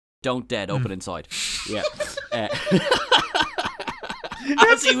Don't dead, open inside. Yeah. As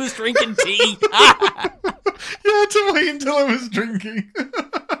he was drinking tea. You had to wait until I was drinking.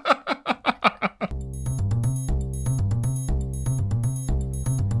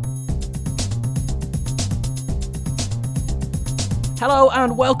 Hello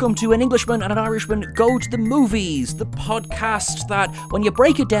and welcome to An Englishman and an Irishman Go to the Movies, the podcast that, when you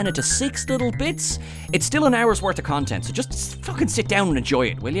break it down into 6 little bits, it's still an hour's worth of content, so just fucking sit down and enjoy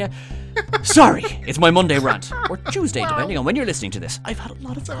it, will you? Sorry, it's my Monday rant, or Tuesday, depending on when you're listening to this. I've had a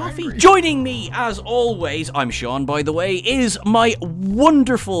lot of coffee. Angry. Joining me, as always, I'm Sean, by the way, is my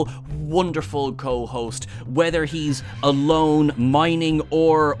wonderful co-host, whether he's alone, mining,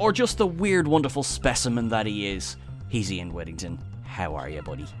 or just the weird, wonderful specimen that he is. He's Ian Whittington. How are you,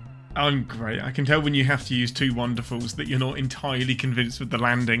 buddy? I'm great. I can tell when you have to use two wonderfuls that you're not entirely convinced with the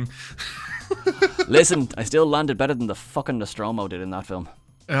landing. Listen, I still landed better than the fucking Nostromo did in that film.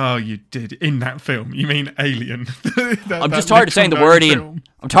 Oh, you did. In that film. You mean Alien. I'm just tired of saying the word, Ian.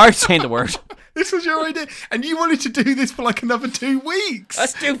 I'm tired of saying the word. This was your idea. And you wanted to do this for like another 2 weeks.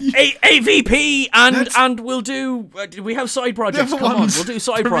 Let's do AVP and we'll do... we have side projects. Come on, we'll do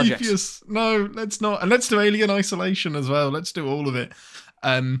side projects. No, let's not. And let's do Alien Isolation as well. Let's do all of it.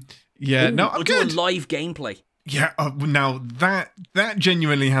 I'm we'll good. do a live gameplay. Yeah, now that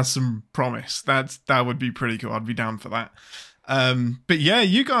genuinely has some promise. That would be pretty cool. I'd be down for that. But yeah,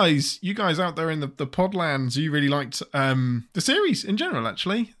 you guys out there in the podlands, you really liked the series in general,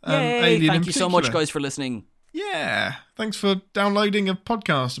 actually. Yay, Alien thank you so much, guys, for listening. Yeah, thanks for downloading a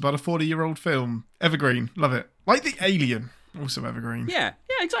podcast about a 40-year-old film. Evergreen, love it. Like the Alien, also evergreen. Yeah,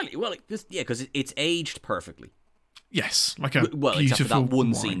 exactly. Well, because it's aged perfectly. Yes, like a well, beautiful except for that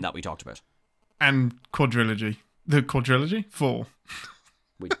one wine. scene that we talked about. And quadrilogy. The quadrilogy? 4.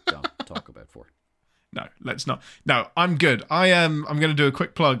 We don't talk about 4. No, let's not. No, I'm good. I'm going to do a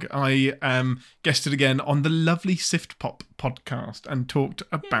quick plug. I guested again on the lovely Sift Pop podcast and talked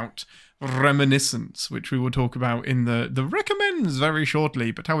about Reminiscence, which we will talk about in the recommends very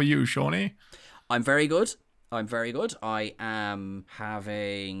shortly. But how are you, Shawnee? I'm very good. I am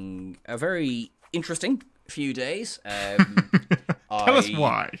having a very interesting few days. Tell us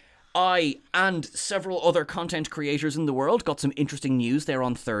why. I and several other content creators in the world got some interesting news there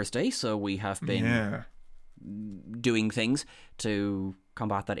on Thursday, so we have been doing things to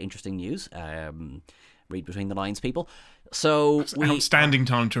combat that interesting news. Read between the lines, people. So Outstanding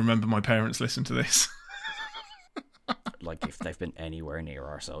time to remember my parents listen to this. Like, if they've been anywhere near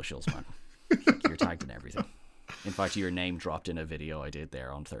our socials, man. You're tagged in everything. In fact, your name dropped in a video I did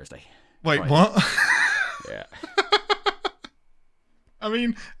there on Thursday. Wait, Friday. what? Yeah. I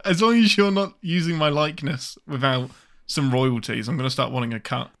mean, as long as you're not using my likeness without some royalties, I'm going to start wanting a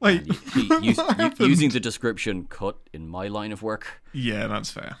cut. Wait, what happened? Using the description cut in my line of work. Yeah,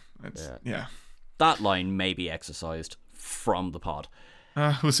 that's fair. Yeah. That line may be exercised from the pod.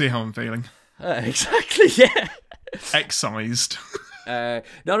 We'll see how I'm feeling. Exactly, yeah. Excised. No.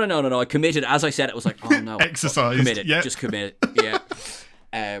 I committed. As I said, it was like, oh no. Exercised. Committed. Yep. Just committed. Yeah.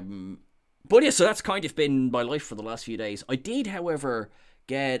 But yeah, so that's kind of been my life for the last few days. I did, however,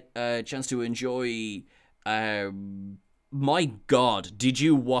 get a chance to enjoy... my God, did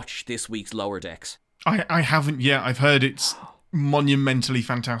you watch this week's Lower Decks? I haven't yet. I've heard it's monumentally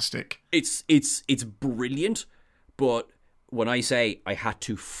fantastic. It's brilliant, but when I say I had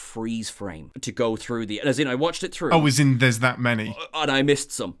to freeze frame to go through as in I watched it through. Oh, as in there's that many. And I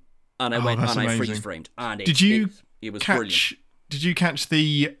missed some. And I went and amazing. I freeze framed. And it was brilliant. Did you catch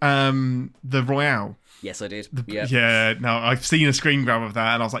the Royale? Yes, I did. Yeah, no, I've seen a screen grab of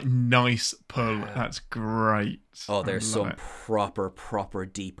that and I was like, nice pull. That's great. Oh, there's some proper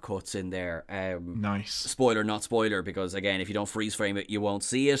deep cuts in there. Nice. Spoiler, not spoiler, because again, if you don't freeze frame it, you won't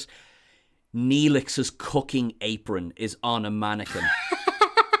see it. Neelix's cooking apron is on a mannequin.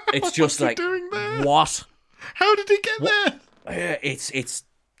 It's just like, what? How did he get there?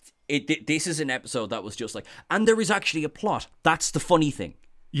 This is an episode that was just like, and there is actually a plot. That's the funny thing.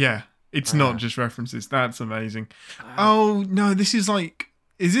 Yeah, it's not just references. That's amazing. Oh, no, this is like,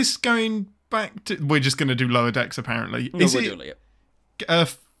 is this going back to, we're just going to do Lower Decks apparently. No, we're doing it.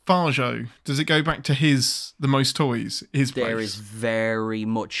 Farjo, does it go back to the most toys, his place? There is very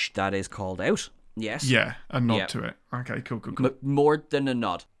much that is called out. Yes. Yeah, a nod to it. Okay, cool. More than a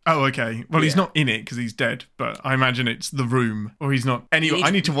nod. Oh, okay. Well, he's not in it because he's dead, but I imagine it's the room, or he's not. Anyway,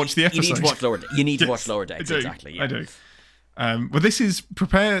 I need to watch the episode. You need to watch Lower Decks. You need to watch Lower Decks, exactly. Yeah. I do. Well,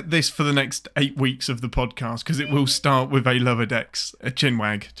 prepare this for the next 8 weeks of the podcast, because it will start with a Lower Decks, a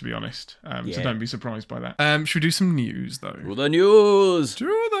chinwag, to be honest. So don't be surprised by that. Should we do some news, though? To the news! To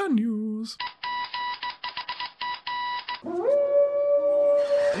the news. News!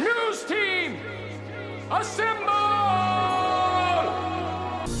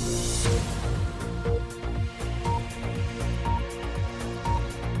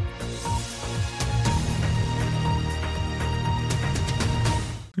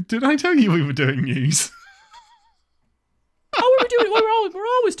 Did I tell you we were doing news? Oh, we're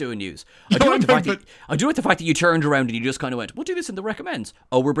always doing news. I do like the fact that you turned around and you just kind of went, we'll do this in the recommends.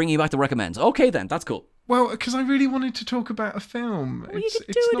 Oh, we're bringing you back the recommends. Okay, then, that's cool. Well, because I really wanted to talk about a film. Well, it's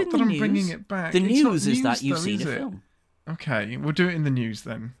not that I'm bringing it back. The news is that you've seen a film. Okay, we'll do it in the news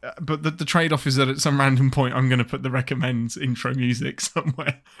then. But the trade-off is that at some random point I'm going to put the recommends intro music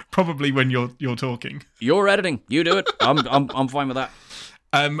somewhere, probably when you're talking. You're editing. You do it. I'm fine with that.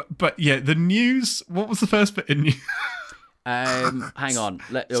 But yeah, the news. What was the first bit in news? Hang on.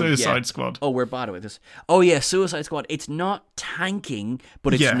 Suicide Squad. Oh, we're bad with this. Oh yeah, Suicide Squad. It's not tanking,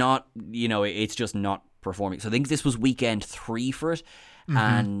 but it's not. It's just not performing. So I think this was weekend 3 for it. Mm-hmm.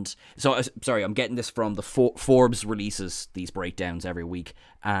 And so, sorry, I'm getting this from the Forbes releases these breakdowns every week,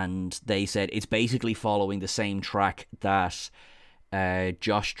 and they said it's basically following the same track that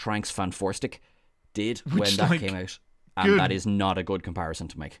Josh Trank's Van Forstic did when that came out, and that is not a good comparison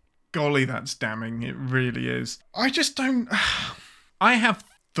to make. Golly, that's damning. It really is. I just don't. I have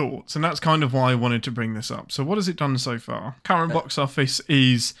thoughts, and that's kind of why I wanted to bring this up. So, what has it done so far? Current box office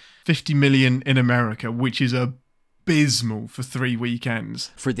is 50 million in America, which is abysmal for 3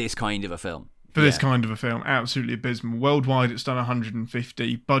 weekends. For this kind of a film. This kind of a film, absolutely abysmal. Worldwide, it's done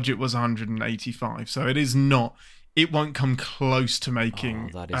 150. Budget was 185. So it is not. It won't come close to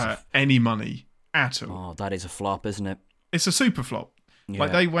making any money at all. Oh, that is a flop, isn't it? It's a super flop. Yeah.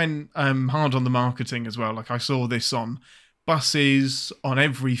 Like they went hard on the marketing as well. Like I saw this on buses, on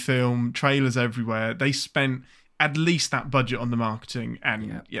every film, trailers everywhere. They spent at least that budget on the marketing,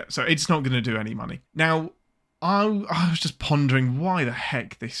 and so it's not going to do any money. Now, I was just pondering why the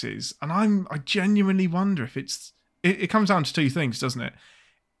heck this is, and I genuinely wonder if it comes down to 2 things, doesn't it?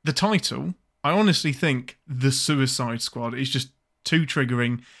 The title. I honestly think The Suicide Squad is just too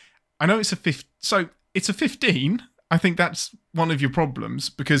triggering. I know it's it's a 15. I think that's one of your problems,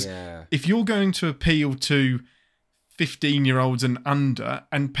 because if you're going to appeal to 15-year-olds and under,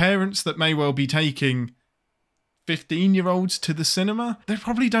 and parents that may well be taking 15-year-olds to the cinema, they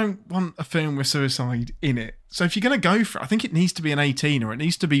probably don't want a film with suicide in it. So if you're going to go for it, I think it needs to be an 18 or it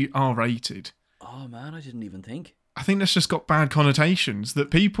needs to be R-rated. Oh man, I didn't even think. I think that's just got bad connotations that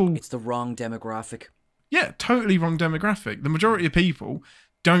people... It's the wrong demographic. Yeah, totally wrong demographic. The majority of people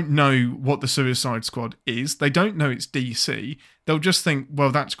don't know what the Suicide Squad is. They don't know it's DC. They'll just think,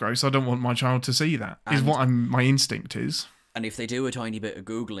 well, that's gross. I don't want my child to see that, is what my instinct is. And if they do a tiny bit of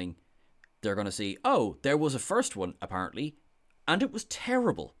Googling, they're going to see, oh, there was a first one, apparently, and it was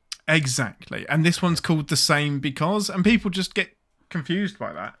terrible. Exactly. And this one's called The Same Because, and people just get confused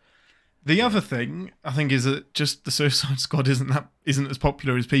by that. The other thing, I think, is that just the Suicide Squad isn't as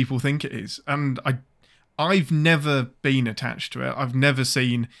popular as people think it is. And I've never been attached to it. I've never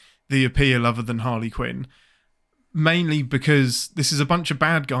seen the appeal other than Harley Quinn. Mainly because this is a bunch of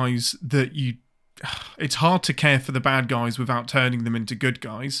bad guys that it's hard to care for the bad guys without turning them into good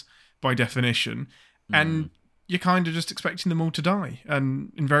guys, by definition. And you're kind of just expecting them all to die.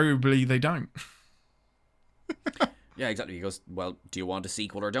 And invariably, they don't. Yeah, exactly. He goes, well, do you want a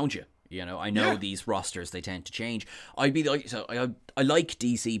sequel or don't you? You know, I know these rosters, they tend to change. I like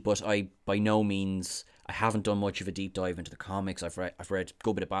DC, but I by no means... I haven't done much of a deep dive into the comics. I've read a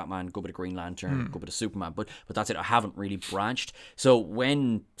good bit of Batman, a good bit of Green Lantern, a good bit of Superman, but that's it. I haven't really branched. So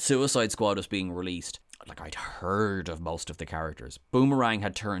when Suicide Squad was being released, like, I'd heard of most of the characters. Boomerang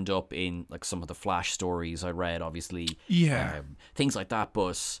had turned up in like some of the Flash stories I read, obviously. Yeah. Things like that.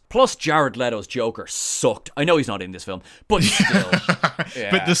 But plus Jared Leto's Joker sucked. I know he's not in this film, but still.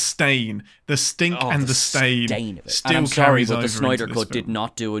 But the stain, the stink and the stain of it. Still, and I'm sorry, but the Snyder Cut did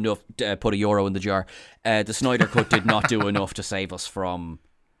not do enough to put €1 in the jar. The Snyder Cut did not do enough to save us from...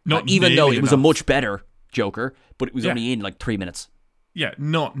 even though it was a much better Joker, but it was only in like 3 minutes. Yeah,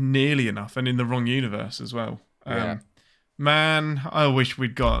 not nearly enough, and in the wrong universe as well. Man, I wish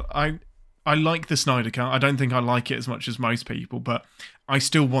we'd got... I like the Snyder Cut. I don't think I like it as much as most people, but I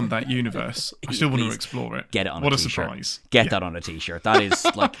still want that universe. I still want to explore it. Get it on what a t-shirt. What a surprise. Get that on a t-shirt. That is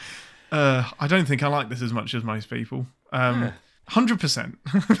like... I don't think I like this as much as most people. 100%.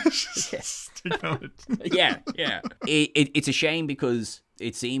 Yeah. It's a shame because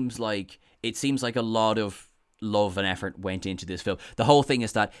it seems like a lot of love and effort went into this film. The whole thing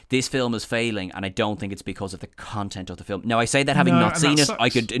is that this film is failing, and I don't think it's because of the content of the film. Now, I say that having not seen it, I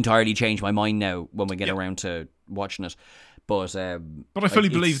could entirely change my mind now when we get around to watching it. But I fully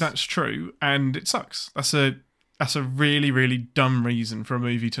believe that's true, and it sucks. That's a That's a really, really dumb reason for a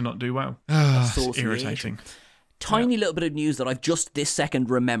movie to not do well. It's irritating. Tiny little bit of news that I've just this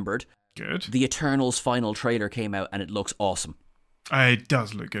second remembered. Good. The Eternals final trailer came out and it looks awesome. It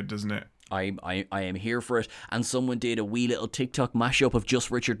does look good, doesn't it? I am here for it. And someone did a wee little TikTok mashup of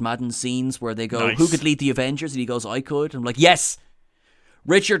just Richard Madden scenes where they go, Nice. who could lead the Avengers? And he goes, I could. I'm like, yes!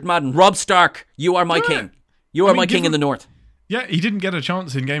 Richard Madden, Rob Stark, you are my king. You are my king in the North. Yeah, he didn't get a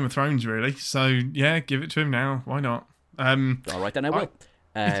chance in Game of Thrones, really. So, yeah, give it to him now. Why not? All right, then I will.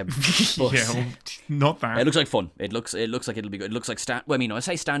 Yeah, well, not that. It looks like fun. It looks like it'll be good. It looks like I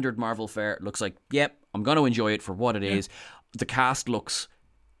say standard Marvel fare. It looks like, yep, I'm going to enjoy it for what it is. The cast looks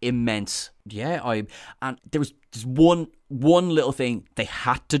immense. Yeah, and there was just one little thing. They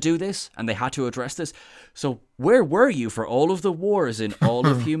had to do this and they had to address this. So where were you for all of the wars in all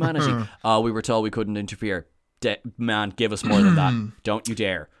of humanity? We were told we couldn't interfere. Man, give us more than that. Don't you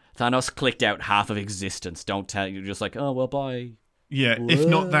dare. Thanos clicked out half of existence. Don't tell you. Just like, oh well, bye. Yeah, if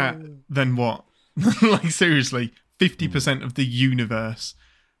not that, then what? Like, seriously, 50% of the universe.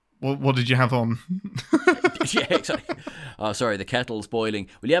 What did you have on? Yeah, exactly. Oh, sorry, the kettle's boiling.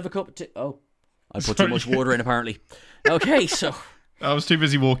 Will you have a cup of tea? Oh, I put too much water in, apparently. Okay, so... I was too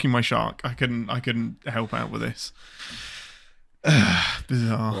busy walking my shark. I couldn't help out with this.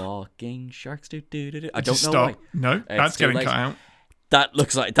 Bizarre. Walking sharks, do. I don't know Stop. why. No, that's getting cut out. That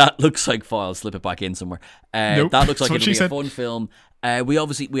looks like file. Slip it back in somewhere. Nope. That looks like That's it'll what be a she fun film.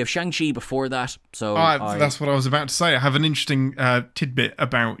 We have Shang-Chi before that, so that's what I was about to say. I have an interesting tidbit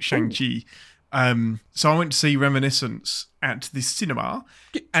about Shang-Chi. So I went to see Reminiscence at the cinema,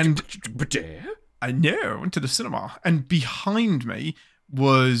 and I went to the cinema, and behind me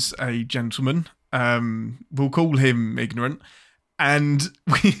was a gentleman. We'll call him ignorant, and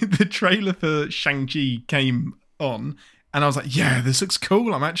the trailer for Shang-Chi came on. And I was like, yeah, this looks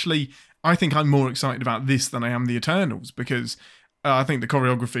cool. I think I'm more excited about this than I am the Eternals because I think the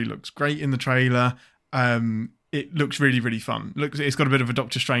choreography looks great in the trailer. It looks really, really fun. It's got a bit of a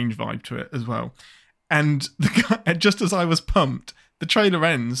Doctor Strange vibe to it as well. And the guy, just as I was pumped, the trailer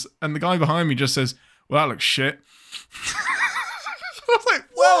ends and the guy behind me just says, well, that looks shit. I was like,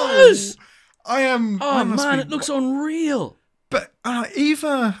 whoa! I am... Oh, man, it looks unreal. But I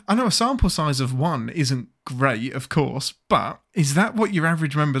know a sample size of one isn't great, of course, but is that what your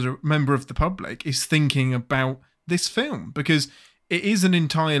average member of the public is thinking about this film? Because it is an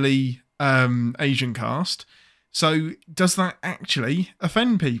entirely Asian cast. So does that actually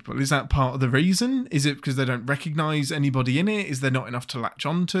offend people? Is that part of the reason? Is it because they don't recognise anybody in it? Is there not enough to latch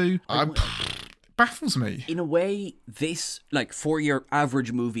onto? Baffles me. In a way, this, like, for your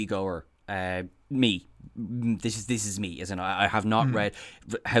average moviegoer, me, this is me, as in I have not read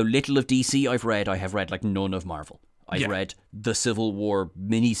how little of DC I've read. I have read like none of Marvel. I've read the Civil War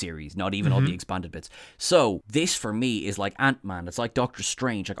miniseries, not even all the expanded bits. So this for me is like Ant-Man. It's like Doctor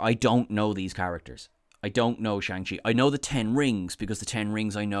Strange. Like, I don't know these characters. I don't know Shang-Chi. I know the Ten Rings because the Ten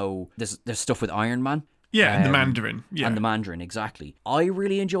Rings I know. There's stuff with Iron Man. Yeah, and the Mandarin. Yeah, and the Mandarin, exactly. I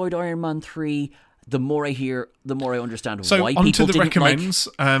really enjoyed Iron Man 3. The more I hear, the more I understand why people didn't like... So, onto the recommends.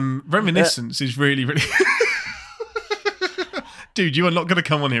 Reminiscence is really, really... Dude, you are not going to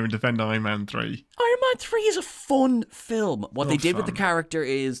come on here and defend Iron Man 3. Iron Man 3 is a fun film. What they did with the character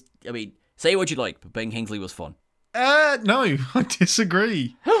is... I mean, say what you like, but Ben Kingsley was fun. No, I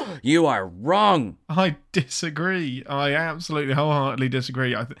disagree. You are wrong. I disagree. I absolutely wholeheartedly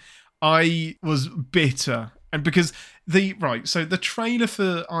disagree. I was bitter. And because so the trailer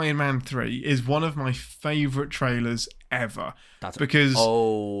for Iron Man 3 is one of my favourite trailers ever. Because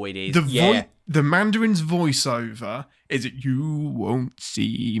it is. The Mandarin's voiceover is you won't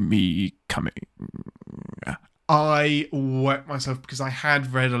see me coming. I wept myself because I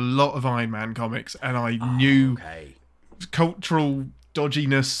had read a lot of Iron Man comics and I knew cultural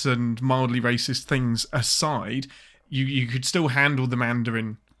dodginess and mildly racist things aside, you could still handle the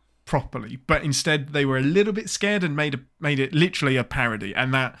Mandarin properly, but instead they were a little bit scared and made it literally a parody,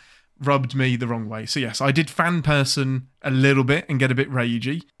 and that rubbed me the wrong way. So yes, I did fan person a little bit and get a bit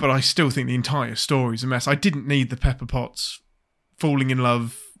ragey, but I still think the entire story's a mess. I didn't need the Pepper Potts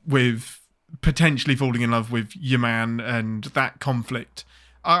potentially falling in love with your man and that conflict.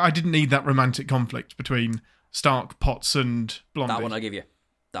 I didn't need that romantic conflict between Stark, Potts and Blondie. That one I give you.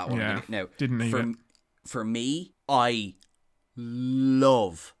 Now, didn't need it. For me, I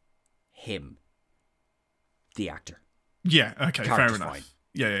love him, the actor. Yeah, okay, fair enough. Fine.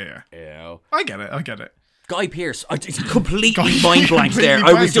 Yeah. I get it. Guy Pearce, I completely mind blanked there.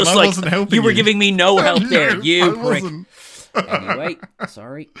 I was just like, you were giving me no help there, you prick. Anyway,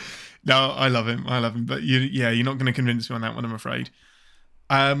 sorry. No, I love him, but you're not going to convince me on that one, I'm afraid.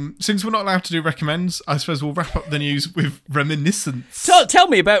 Since we're not allowed to do recommends, I suppose we'll wrap up the news with Reminiscence. Tell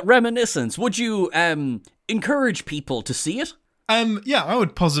me about Reminiscence. Would you encourage people to see it? Yeah, I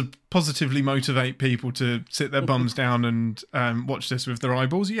would positively motivate people to sit their bums down and watch this with their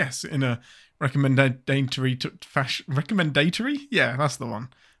eyeballs. Yes, in a recommendatory? Yeah, that's the one.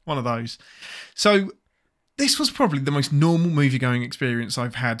 One of those. So this was probably the most normal movie-going experience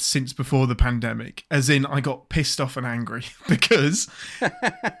I've had since before the pandemic. As in, I got pissed off and angry because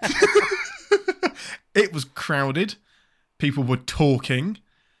it was crowded. People were talking.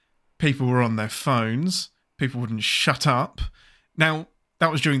 People were on their phones. People wouldn't shut up. Now,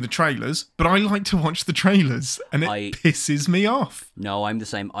 that was during the trailers, but I like to watch the trailers, and it pisses me off. No, I'm the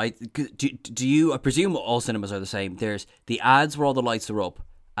same. Do you? I presume all cinemas are the same. There's the ads where all the lights are up,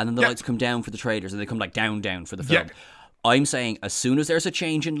 and then the lights come down for the trailers, and they come like down for the film. I'm saying as soon as there's a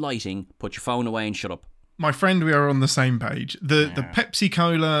change in lighting, put your phone away and shut up. My friend, we are on the same page. The Pepsi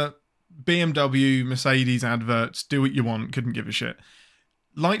Cola, BMW, Mercedes adverts, do what you want, couldn't give a shit.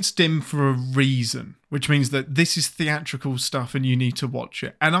 Lights dim for a reason, which means that this is theatrical stuff and you need to watch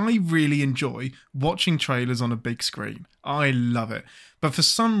it. And I really enjoy watching trailers on a big screen. I love it. But for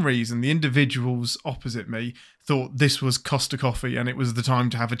some reason, the individuals opposite me thought this was Costa Coffee and it was the time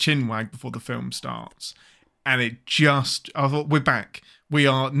to have a chin wag before the film starts. And I thought, we're back.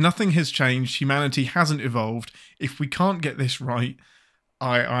 Nothing has changed. Humanity hasn't evolved. If we can't get this right,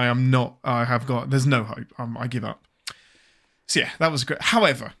 there's no hope. I give up. So yeah, that was great.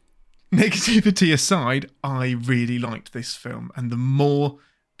 However, negativity aside, I really liked this film. And the more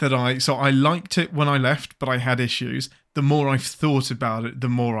that I liked it when I left, but I had issues. The more I've thought about it, the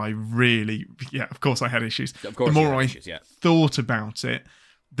more I really, of course I had issues. Of course, the more I thought about it,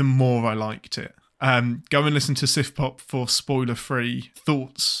 the more I liked it. Go and listen to Sif Pop for spoiler-free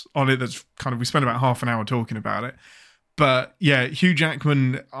thoughts on it. That's we spent about half an hour talking about it. But yeah, Hugh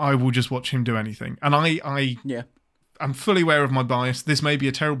Jackman, I will just watch him do anything. And I'm fully aware of my bias. This may be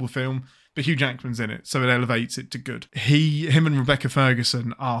a terrible film, but Hugh Jackman's in it, so it elevates it to good. Him and Rebecca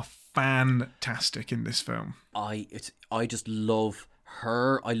Ferguson are fantastic in this film. I just love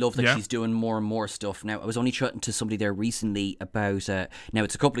her. I love that she's doing more and more stuff. Now, I was only chatting to somebody there recently about, now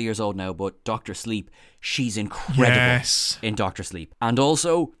it's a couple of years old now, but Dr. Sleep, she's incredible in Dr. Sleep. And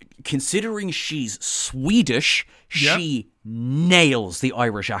also, considering she's Swedish, she nails the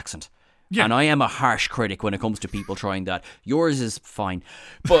Irish accent. Yeah. And I am a harsh critic when it comes to people trying that. Yours is fine.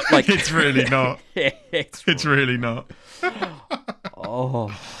 But it's really not. It's really not.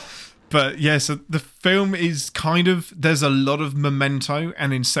 Oh. But yeah, so the film is there's a lot of Memento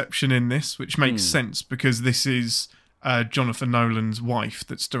and Inception in this, which makes sense because this is Jonathan Nolan's wife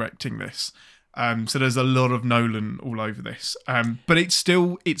that's directing this. So there's a lot of Nolan all over this. But it's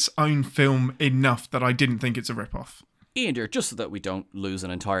still its own film enough that I didn't think it's a rip-off. Ian, dear, just so that we don't lose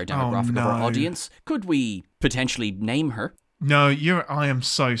an entire demographic of our audience, could we potentially name her? No, I am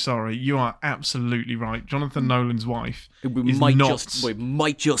so sorry. You are absolutely right. Jonathan Nolan's wife we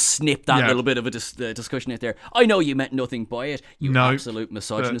might just snip that little bit of a discussion out there. I know you meant nothing by it. You absolute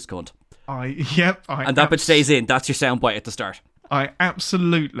misogynist cunt. And that bit stays in. That's your soundbite at the start. I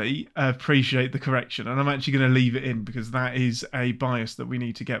absolutely appreciate the correction, and I'm actually going to leave it in because that is a bias that we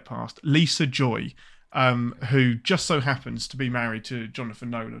need to get past. Lisa Joy. Who just so happens to be married to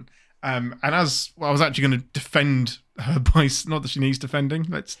Jonathan Nolan. And I was actually going to defend her bias, not that she needs defending,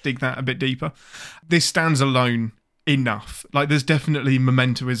 let's dig that a bit deeper. This stands alone enough. There's definitely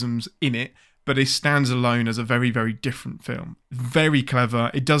Mementoisms in it, but it stands alone as a very, very different film. Very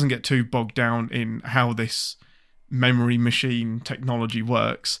clever. It doesn't get too bogged down in how this memory machine technology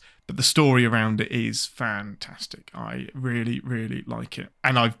works. But the story around it is fantastic. I really, really like it.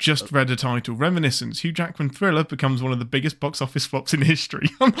 And I've just read a title, Reminiscence. Hugh Jackman thriller becomes one of the biggest box office flops in history.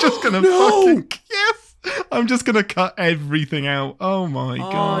 I'm just going to I'm just going to cut everything out. Oh my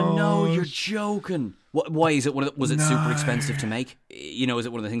God. Oh no, you're joking. Why is it? Was it super expensive to make? Is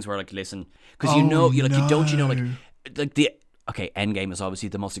it one of the things where listen, because Endgame is obviously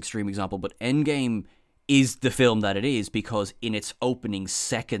the most extreme example, but Endgame is the film that it is because in its opening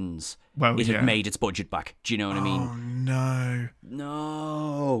seconds it had made its budget back. Do you know what I mean? Oh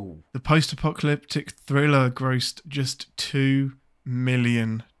no. The post-apocalyptic thriller grossed just $2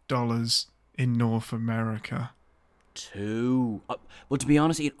 million in North America. Well, to be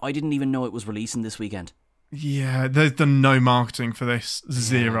honest, I didn't even know it was releasing this weekend. Yeah, there's done no marketing for this.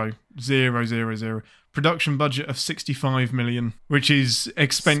 Zero. production budget of 65 million, which is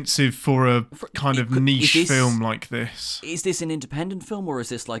expensive for a kind of niche film like this. Is this an independent film, or is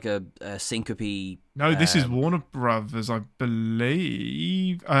this like a syncope? No, this is Warner Brothers, I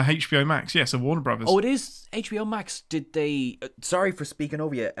believe. HBO Max, yes, Warner Brothers. Oh, it is HBO Max. Did they... sorry for speaking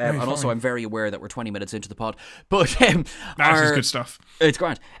over you. And also, I'm very aware that we're 20 minutes into the pod. But... that is good stuff. It's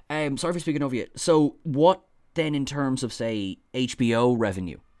grand. Sorry for speaking over you. So, what then in terms of, say, HBO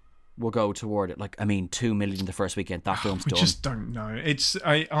revenue will go toward it? Like, I mean, 2 million the first weekend. That film's done. We just don't know.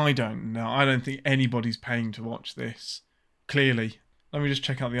 I don't know. I don't think anybody's paying to watch this. Clearly. Let me just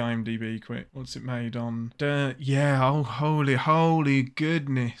check out the IMDb quick. What's it made on? Yeah, holy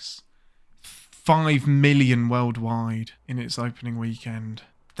goodness. 5 million worldwide in its opening weekend.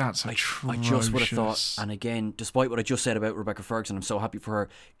 That's atrocious. I just would have thought, and again, despite what I just said about Rebecca Ferguson, I'm so happy for her,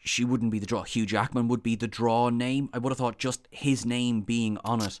 she wouldn't be the draw. Hugh Jackman would be the draw name. I would have thought just his name being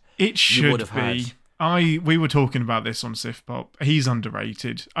on it. It should be. We were talking about this on Sif Pop. He's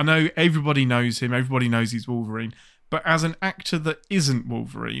underrated. I know everybody knows him. Everybody knows he's Wolverine. But as an actor that isn't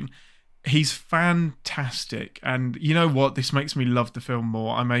Wolverine, he's fantastic. And you know what? This makes me love the film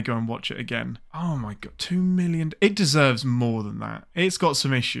more. I may go and watch it again. Oh my God, 2 million. It deserves more than that. It's got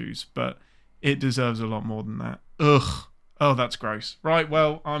some issues, but it deserves a lot more than that. Ugh. Oh, that's gross. Right,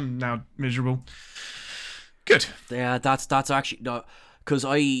 well, I'm now miserable. Good. Yeah, that's actually... No, because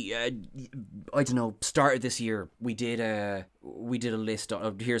I don't know, started this year, we did a list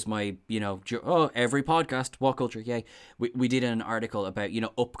of, here's my, every podcast, What Culture, yay. We did an article about,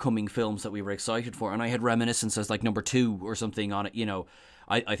 upcoming films that we were excited for, and I had Reminiscence as like number 2 or something on it,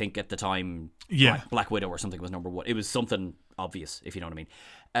 I think at the time, Black Widow or something was number 1. It was something obvious, if you know what I mean.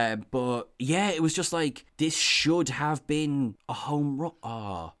 But yeah, it was just like, this should have been a home run.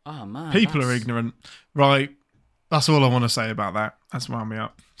 Oh man. People are ignorant. Right. That's all I want to say about that. That's wound me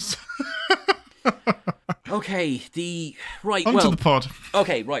up. Okay, On to the pod.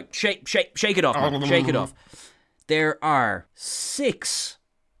 Okay, right. Shake it off, man. Shake it off. There are 6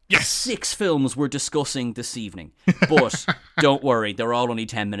 films we're discussing this evening. But don't worry, they're all only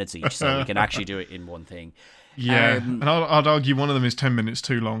 10 minutes each, so we can actually do it in one thing. Yeah, and I'd argue one of them is 10 minutes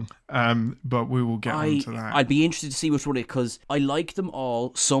too long, but we will get on to that. I'd be interested to see which one it is, because I like them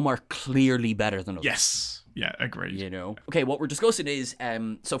all. Some are clearly better than others. Yes. Yeah, agreed. Okay, what we're discussing is,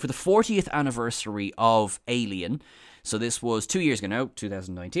 so for the 40th anniversary of Alien, so this was 2 years ago now,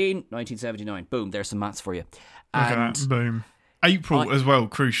 2019, 1979. Boom, there's some maths for you. And boom. April as well,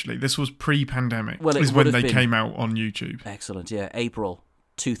 crucially. This was pre-pandemic. Well, is when they came out on YouTube. Excellent, yeah. April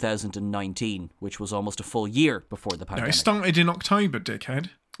 2019, which was almost a full year before the pandemic. No, it started in October,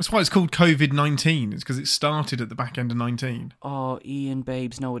 dickhead. That's why it's called COVID-19. It's because it started at the back end of 19. Oh, Ian,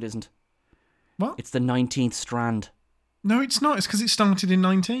 babes, no it isn't. What? It's the 19th strand. No, it's not. It's because it started in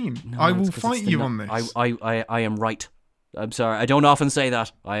 19. No, I will fight you on this. I am right. I'm sorry. I don't often say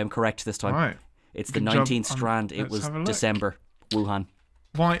that. I am correct this time. Right. It's the 19th strand. It was December. Wuhan.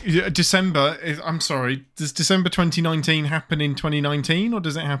 Why? December? I'm sorry. Does December 2019 happen in 2019 or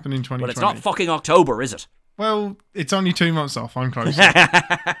does it happen in 2020? Well, it's not fucking October, is it? Well, it's only 2 months off. I'm closer.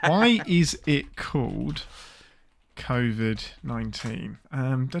 Why is it called COVID-19?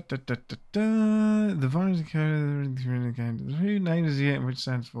 The virus is communicated. Who names it? Which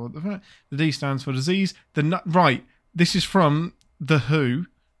stands for the D stands for disease. Right. This is from the Who,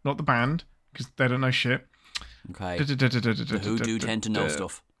 not the band, because they don't know shit. Okay. The Who do tend to know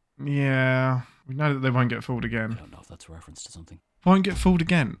stuff. Yeah, we know that they won't get fooled again. I don't know if that's a reference to something. Won't get fooled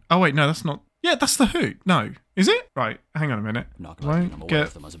again. Oh wait, no, that's not. Yeah, that's the Who. No, is it? Right. Hang on a minute. I'm not gonna lie, I'm aware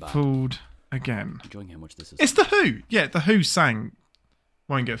of them as a band. Fooled again. I'm enjoying how much this is. It's the Who. Yeah, the Who sang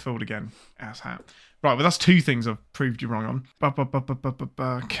 "Won't Get Fooled Again." Ass hat. Right, well, that's 2 things I've proved you wrong on.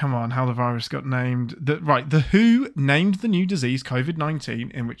 Come on, how the virus got named. The Who named the new disease COVID-19,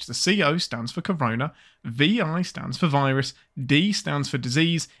 in which the CO stands for corona, VI stands for virus, D stands for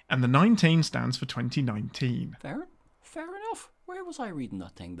disease, and the 19 stands for 2019. Fair enough. Where was I reading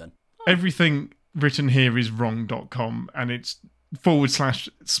that thing then? Everything written here is wrong.com, and it's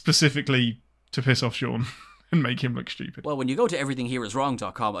 / specifically to piss off Sean. And make him look stupid. Well, when you go to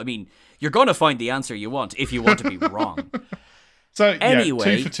everythinghereiswrong.com, I mean, you're going to find the answer you want if you want to be wrong. So,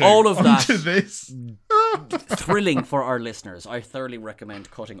 anyway, 2 for 2. all of that this. thrilling for our listeners. I thoroughly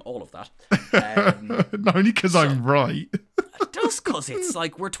recommend cutting all of that. Not only because I'm right. Just because it's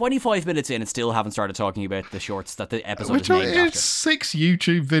like we're 25 minutes in and still haven't started talking about the shorts that the episode is named after. It's 6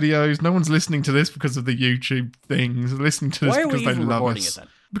 YouTube videos. No one's listening to this because of the YouTube things. They're listening to this because they love us. Why are we even recording it then?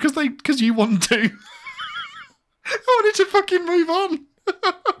 Because you want to. I wanted to fucking move on.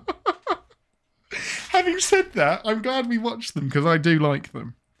 Having said that, I'm glad we watched them because I do like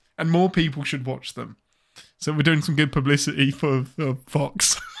them. And more people should watch them. So we're doing some good publicity for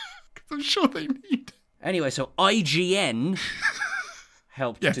Fox. 'Cause I'm sure they need it. Anyway, so IGN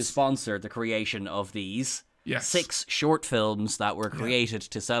helped Yes. to sponsor the creation of these Yes. 6 short films that were created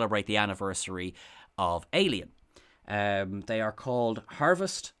to celebrate the anniversary of Alien. They are called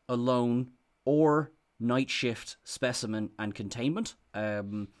Harvest, Alone, or Night Shift, Specimen, and Containment.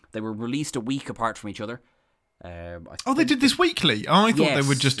 They were released a week apart from each other. They did this weekly. Oh, I thought they Yes,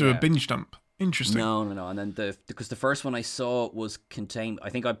 would just do a yeah. binge dump. Interesting. No. And then because the first one I saw was Containment. I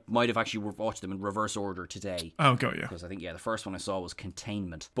think I might have actually watched them in reverse order today. Oh, got you. Because I think, the first one I saw was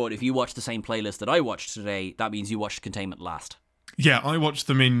Containment. But if you watch the same playlist that I watched today, that means you watched Containment last. Yeah, I watched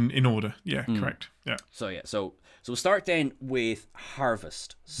them in order. Yeah, correct. Yeah. So we'll start then with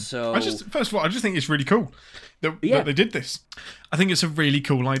Harvest. So First of all, I just think it's really cool that they did this. I think it's a really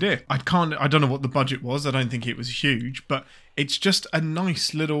cool idea. I don't know what the budget was. I don't think it was huge, but it's just a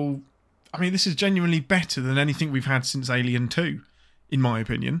nice little. I mean, this is genuinely better than anything we've had since Alien 2, in my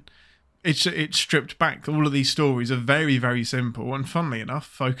opinion. It's stripped back. All of these stories are very, very simple and, funnily enough,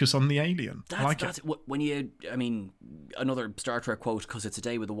 focus on the alien. I like it. When you, I mean, another Star Trek quote because it's a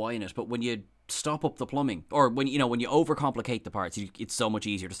day with a Y in it. But when you stop up the plumbing, or when you overcomplicate the parts, it's so much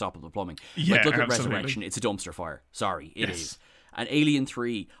easier to stop up the plumbing. Yeah, like look at absolutely. Resurrection; it's a dumpster fire. Sorry, it Yes. is. And Alien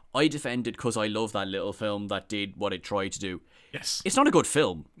 3, I defended because I love that little film that did what it tried to do. Yes. It's not a good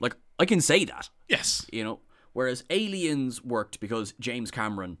film. Like, I can say that. Yes. Whereas Aliens worked because James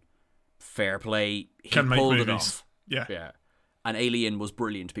Cameron, fair play, he Can make pulled it movies. off. Yeah. And Alien was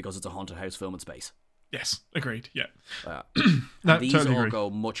brilliant because it's a haunted house film in space. Yes. Agreed. Yeah. And these totally all agree. go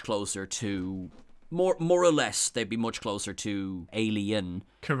much closer to, more or less, they'd be much closer to Alien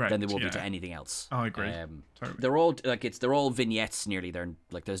Correct, than they would be yeah. to anything else. I agree. Totally. They're all vignettes nearly. They're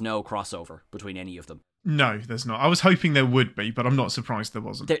like there's no crossover between any of them. No, there's not. I was hoping there would be, but I'm not surprised there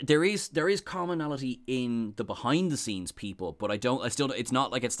wasn't. There is commonality in the behind the scenes people, but it's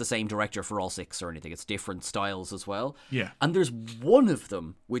not like it's the same director for all 6 or anything. It's different styles as well. Yeah. And there's one of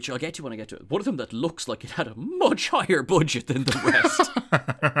them, which I'll get to when I get to it, one of them that looks like it had a much higher budget than the rest.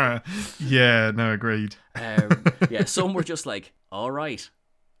 Yeah, no, agreed. Some were just like, all right.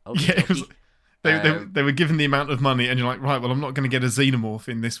 Okay, Yeah, it was, they were given the amount of money, and you're like, right, well, I'm not going to get a xenomorph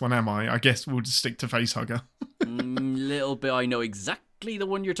in this one, am I? I guess we'll just stick to Facehugger. Little bit, I know exactly the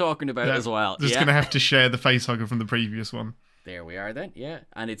one you're talking about as well. Just going to have to share the Facehugger from the previous one. There we are then, yeah.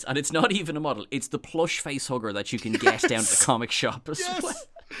 And it's not even a model. It's the plush facehugger that you can get down at the comic shop as well.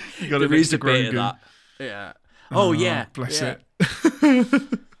 You got There is a bit of that. Yeah. Oh, yeah. Bless yeah.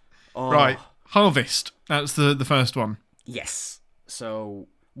 it. Oh. Right, Harvest. That's the first one. Yes. So,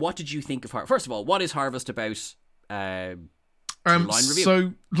 what did you think of Harvest? First of all, what is Harvest about? Line review.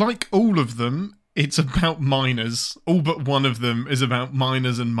 So, like all of them, it's about miners. All but one of them is about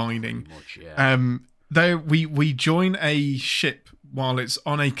miners and mining. Much, yeah. We join a ship while it's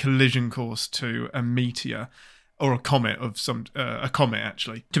on a collision course to a meteor or a comet of a comet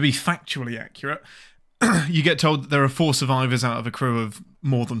actually. To be factually accurate, you get told that there are 4 survivors out of a crew of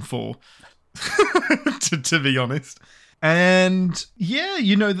more than 4. to be honest. And yeah,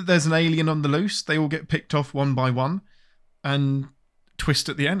 you know that there's an alien on the loose. They all get picked off one by one and twist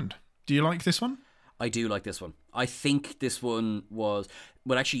at the end. Do you like this one? I do like this one. I think this one was...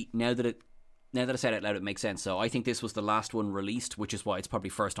 Well, actually, now that I said it out loud, it makes sense. So I think this was the last one released, which is why it's probably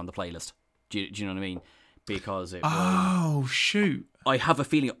first on the playlist. Do you know what I mean? Because it was... Oh, shoot. I have a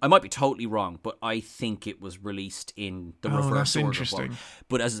feeling... I might be totally wrong, but I think it was released in the reverse that's order. interesting.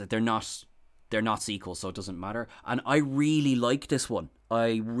 But as I said, they're not sequels, so it doesn't matter. And I really like this one.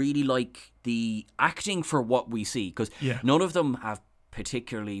 I really like the acting for what we see, because none of them have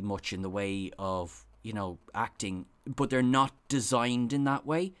particularly much in the way of, acting, but they're not designed in that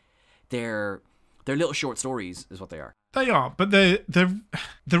way. They're little short stories, is what they are. They are, but they're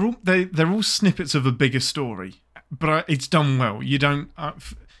all snippets of a bigger story. But it's done well. You don't.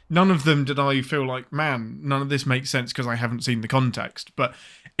 None of them did I feel like, man, none of this makes sense because I haven't seen the context. But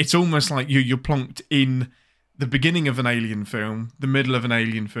it's almost like you're plonked in the beginning of an Alien film, the middle of an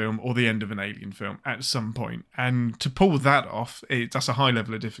Alien film, or the end of an Alien film at some point. And to pull that off, that's a high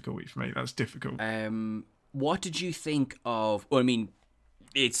level of difficulty for me. That's difficult. What did you think of? Well, I mean,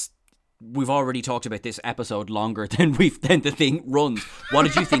 we've already talked about this episode longer than the thing runs. What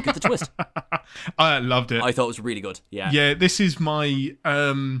did you think of the twist? I loved it. I thought it was really good. Yeah. Yeah, this is my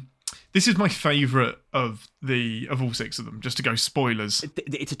favourite of all 6 of them. Just to go spoilers.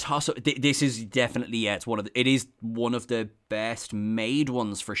 It's a toss up. This is definitely it is one of the best made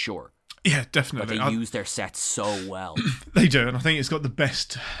ones for sure. Yeah, definitely. But they use their sets so well. They do, and I think it's got the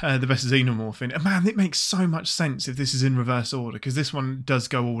best xenomorph in it. Man, it makes so much sense if this is in reverse order, because this one does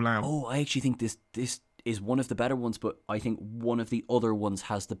go all out. Oh, I actually think this is one of the better ones, but I think one of the other ones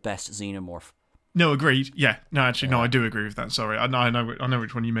has the best xenomorph. No, agreed. Yeah, no, actually, no, I do agree with that. Sorry, I know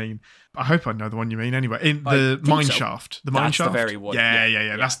which one you mean. I hope I know the one you mean. Anyway, in the mine shaft, That's the very one.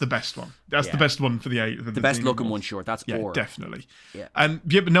 Yeah. That's the best one. That's the best one for the best looking one. Sure, that's Ore. Definitely. Yeah.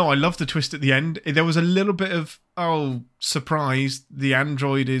 But no, I love the twist at the end. There was a little bit of surprise. The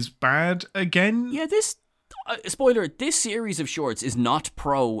android is bad again. Yeah, this spoiler. This series of shorts is not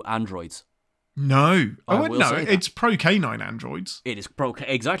pro androids. No. No, it's pro canine androids. It is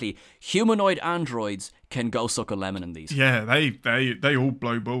exactly. Humanoid androids can go suck a lemon in these. Yeah, they all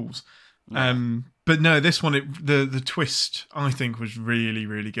blow balls. Yeah. But no, this one, the twist I think was really,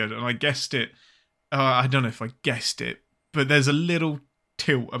 really good, and I guessed it. I don't know if I guessed it, but there's a little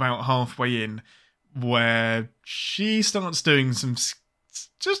tilt about halfway in where she starts doing some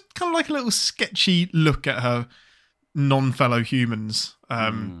just kind of like a little sketchy look at her non-fellow humans.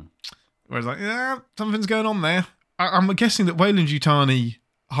 Whereas, like, yeah, something's going on there. I'm guessing that Weyland-Yutani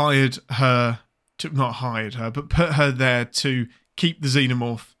not hired her, but put her there to keep the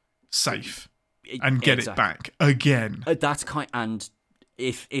xenomorph safe and get it back again. And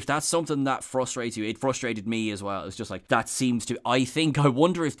if that's something that frustrates you, it frustrated me as well. It's just like, that seems to, I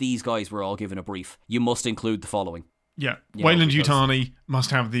wonder if these guys were all given a brief. You must include the following. Yeah, Weyland-Yutani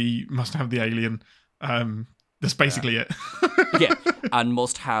must have the alien. That's basically it. Yeah, and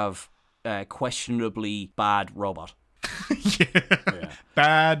must have questionably bad robot. Yeah.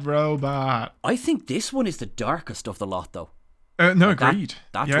 Bad robot. I think this one is the darkest of the lot, though. Agreed.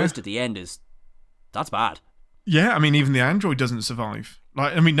 That twist at the end that's bad. Yeah, I mean, even the android doesn't survive.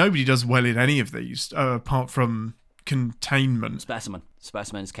 Like, I mean, nobody does well in any of these, apart from Containment. Specimen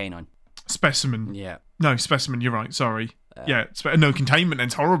is canine. Specimen. Yeah. No, Specimen, you're right, sorry. No, Containment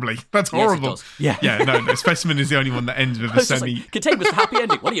ends horribly. That's horrible. Yes, it does. Yeah, no, Specimen is the only one that ends with a semi... Like, Containment's a happy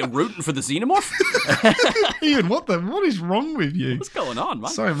ending. What are you, rooting for the xenomorph? Ian, what is wrong with you? What's going on, man?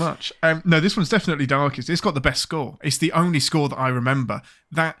 So much. No, this one's definitely darkest. It's got the best score. It's the only score that I remember.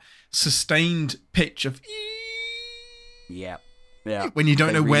 That sustained pitch of... Yeah. When you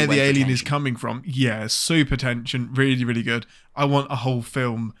don't know where the alien is coming from. Yeah, super tension. Really, really good. I want a whole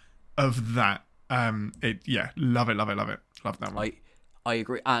film of that. Love it. Love that one. I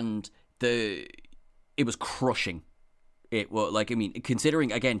agree, and it was crushing. It was like, I mean,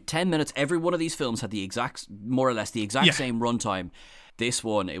 considering again 10 minutes, every one of these films had more or less the exact same runtime. This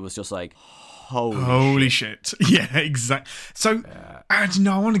one, it was just like holy shit. Yeah, exactly. So I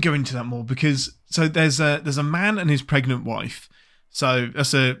want to go into that more because there's a man and his pregnant wife. So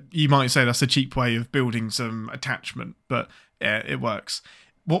you might say that's a cheap way of building some attachment, but yeah, it works.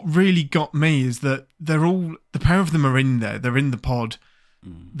 What really got me is that the pair of them are in there. They're in the pod.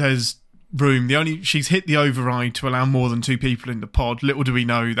 There's room. She's hit the override to allow more than two people in the pod. Little do we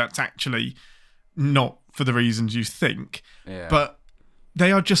know that's actually not for the reasons you think. Yeah. But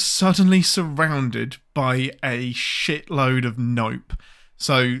they are just suddenly surrounded by a shitload of nope.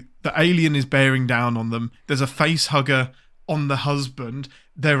 So the alien is bearing down on them. There's a face hugger on the husband.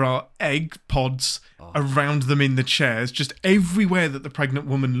 There are egg pods around them in the chairs. Just everywhere that the pregnant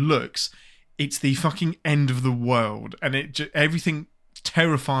woman looks, it's the fucking end of the world. And everything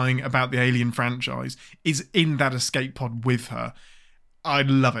terrifying about the Alien franchise is in that escape pod with her. I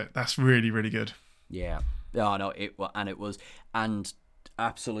love it. That's really, really good. Yeah. Oh, no, it was. And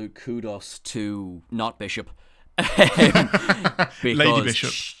absolute kudos to not Bishop. Lady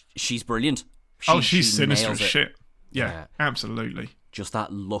Bishop. She's brilliant. She's sinister as shit. Yeah, absolutely. Just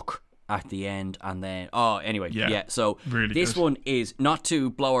that look at the end, and then so really this good. one is not to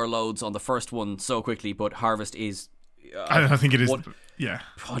blow our loads on the first one so quickly, but Harvest is I think it is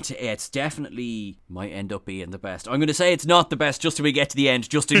it's definitely might end up being the best. I'm going to say it's not the best just till we get to the end,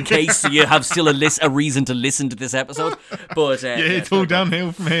 just in case you have still a reason to listen to this episode, but it's all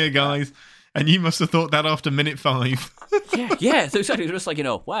downhill from here, guys. And you must have thought that after minute 5. yeah so exactly, just like,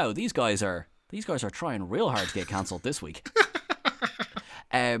 wow, these guys are trying real hard to get cancelled this week.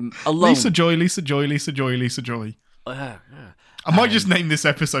 Alone. Lisa Joy. I might just name this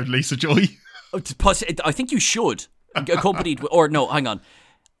episode Lisa Joy. I think you should. Accompanied with, or no, hang on.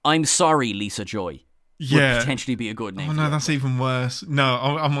 I'm sorry, Lisa Joy. Yeah. Would potentially be a good name. Oh no, that's even worse. No,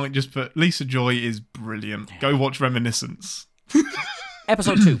 I might just put Lisa Joy is brilliant. Go watch Reminiscence.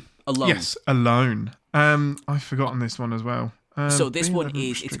 Episode 2, Alone. Yes, Alone. I've forgotten this one as well. So this one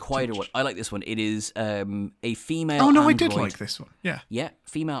it's a quieter one. I like this one. It is a female android. I did like this one. Yeah,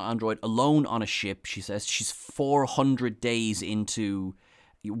 female android alone on a ship. She says she's 400 days into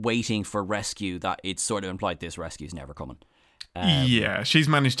waiting for rescue. That it's sort of implied this rescue's never coming. She's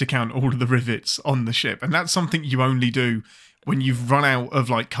managed to count all of the rivets on the ship, and that's something you only do when you've run out of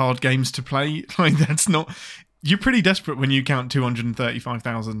like card games to play. Like that's not. You're pretty desperate when you count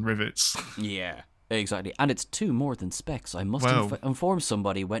 235,000 rivets. Yeah. Exactly, and it's 2 more than Specs. I must Well, inform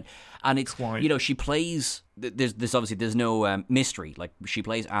somebody when, and it's quite. you know she plays. There's obviously there's no mystery. Like she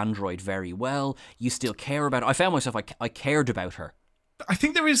plays Android very well. You still care about. I found myself I cared about her. I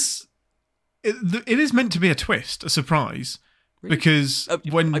think there is. It is meant to be a twist, a surprise, Really? because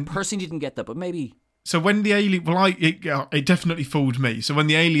when I personally didn't get that, but maybe so when the alien, well, it definitely fooled me. So when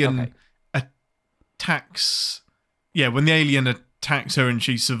the alien attacks, when the alien attacks her and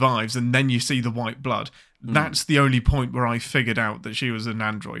she survives, and then you see the white blood. That's the only point where I figured out that she was an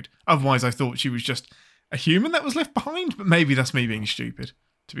android. Otherwise, I thought she was just a human that was left behind. But maybe that's me being stupid,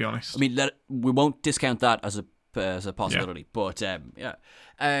 to be honest. I mean we won't discount that as a possibility, but no,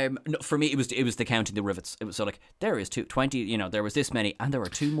 for me it was the counting the rivets. It was so like there is 20, you know, there was this many, and there were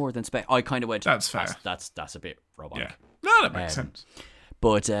 2 more than Spec. I kind of went, that's fair. That's a bit robotic. Yeah, no, that makes sense.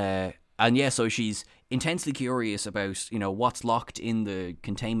 But and yeah, so she's intensely curious about, you know, what's locked in the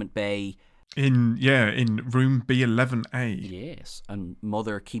containment bay. In room B11A. Yes, and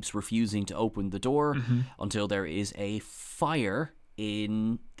Mother keeps refusing to open the door until there is a fire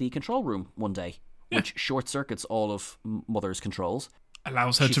in the control room one day, which short circuits all of Mother's controls.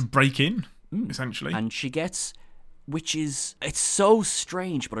 Allows her to break in, essentially. And she gets, which is, it's so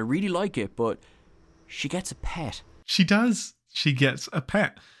strange, but I really like it, but she gets a pet. She does. She gets a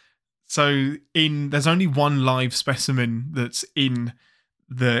pet. So there's only one live specimen that's in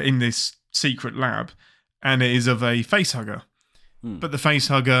this secret lab, and it is of a facehugger. But the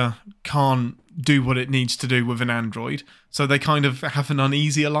facehugger can't do what it needs to do with an android, so they kind of have an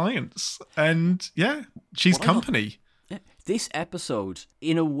uneasy alliance. And she's company. This episode,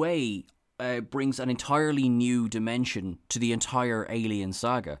 in a way, brings an entirely new dimension to the entire Alien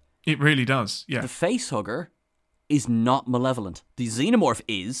saga. It really does, yeah. The facehugger is not malevolent. The xenomorph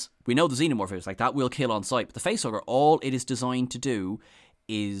is. We know the xenomorph is. Like, that will kill on sight. But the facehugger, all it is designed to do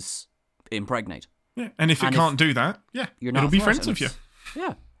is impregnate. Yeah, and if it can't do that, it'll be friends with you.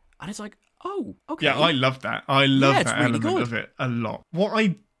 Yeah. And it's like, oh, okay. Yeah, I love that. I love that really element good of it a lot. What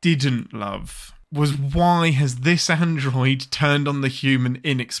I didn't love was, why has this android turned on the human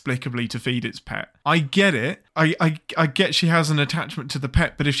inexplicably to feed its pet? I get it. I get she has an attachment to the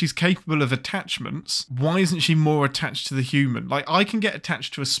pet, but if she's capable of attachments, why isn't she more attached to the human? Like, I can get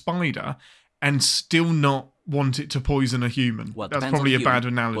attached to a spider and still not want it to poison a human. Well, that's probably a bad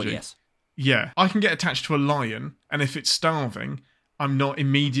analogy. Well, yes. Yeah. I can get attached to a lion, and if it's starving, I'm not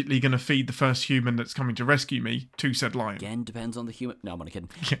immediately going to feed the first human that's coming to rescue me to said lion. Again, depends on the human. No, I'm only kidding.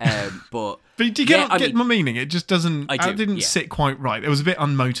 But do you get my meaning? It just doesn't. It didn't sit quite right. It was a bit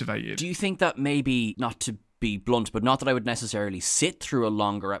unmotivated. Do you think that maybe, not to be blunt, but not that I would necessarily sit through a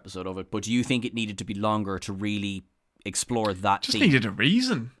longer episode of it, but do you think it needed to be longer to really explore that just theme? Needed a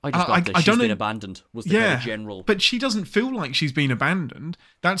reason. I just got that she's been abandoned was the kind of general. But she doesn't feel like she's been abandoned.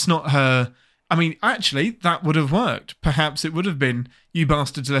 That's not her. I mean, actually, that would have worked. Perhaps it would have been, you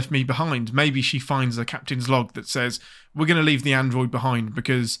bastards left me behind. Maybe she finds a captain's log that says, we're going to leave the android behind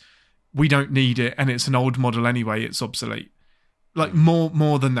because we don't need it, and it's an old model anyway, it's obsolete. Like,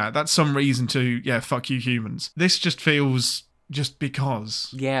 more than that. That's some reason to, fuck you humans. This just feels just because.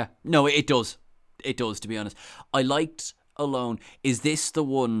 Yeah. No, it does. It does, to be honest. I liked Alone. Is this the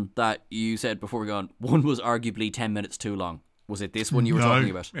one that you said before we go on, one was arguably 10 minutes too long? Was it this one you were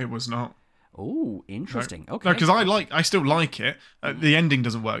talking about? It was not. Oh, interesting. No. Okay. No, because I still like it. The ending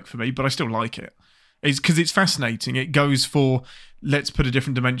doesn't work for me, but I still like it. It's because it's fascinating. It goes for, let's put a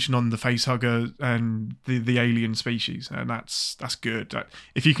different dimension on the facehugger and the alien species, and that's good.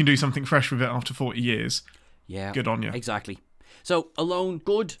 If you can do something fresh with it after 40 years, good on you. Exactly. So, Alone,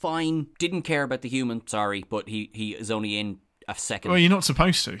 good, fine, didn't care about the human, sorry, but he is only in a second. Well, you're not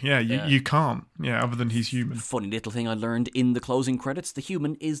supposed to. You can't. Yeah, other than he's human. Funny little thing I learned in the closing credits, the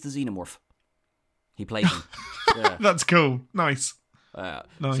human is the xenomorph. He plays him. Yeah. That's cool. Nice.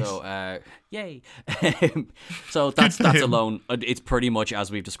 Nice. So, yay. So that's Alone. It's pretty much as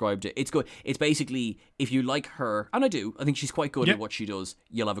we've described it. It's good. It's basically, if you like her, and I do, I think she's quite good at what she does,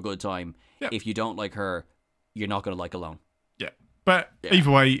 you'll have a good time. Yep. If you don't like her, you're not going to like Alone. Yeah. But either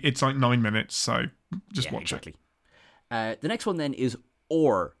way, it's like 9 minutes, so just watch it. The next one then is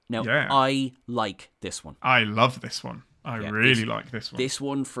Or. Now, I like this one. I love this one. I really like this one. This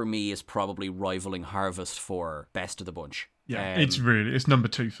one, for me, is probably rivaling Harvest for best of the bunch. Yeah, it's number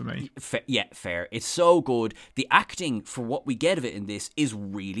 2 for me. Fair. It's so good. The acting for what we get of it in this is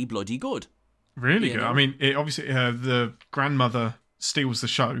really bloody good. Really good. I mean, obviously, the grandmother steals the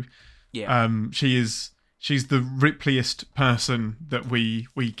show. Yeah. She's the Ripleyest person that we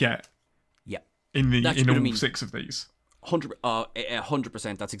get. Yeah. In all 6 of these.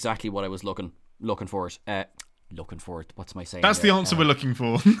 100%. That's exactly what I was looking for it. Looking for it. What's my saying? That's there? the answer we're looking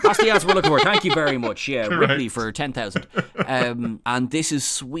for. That's the answer we're looking for. Thank you very much. Yeah, Correct. Ripley for 10,000. And this is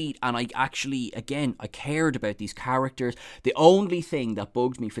sweet. And I actually, again, I cared about these characters. The only thing that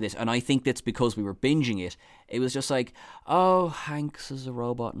bugged me for this, and I think that's because we were binging it, it was just like, oh, Hanks is a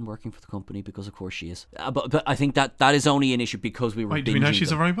robot and working for the company because of course she is. But I think that is only an issue because we were Wait, binging do we know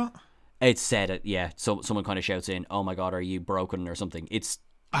she's them. a robot? It's said it, yeah. So someone kind of shouts in, "Oh my God, are you broken?" or something. It's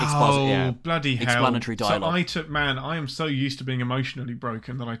Bloody hell! Explanatory dialogue. So I am so used to being emotionally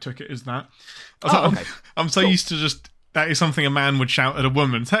broken that I took it as that. Okay. I'm so used to just that is something a man would shout at a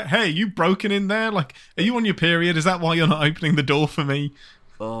woman. Hey, you broken in there? Like, are you on your period? Is that why you're not opening the door for me?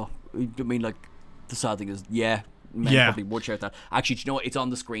 Oh, I mean, like, the sad thing is, men probably would shout that. Actually, do you know what? It's on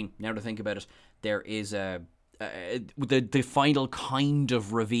the screen now to think about it. There is the final kind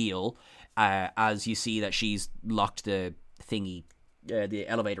of reveal as you see that she's locked the thingy, the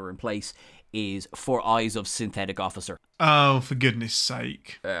elevator in place, is for eyes of synthetic officer. Oh, for goodness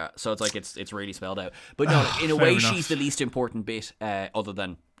sake! So it's like it's really spelled out. But no, in a way, enough. she's the least important bit. Other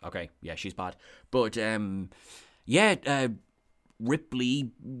than she's bad. But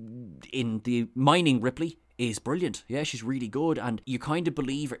Ripley in the mining Ripley is brilliant. Yeah, she's really good, and you kind of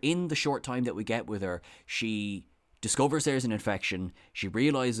believe her in the short time that we get with her. She discovers there's an infection. She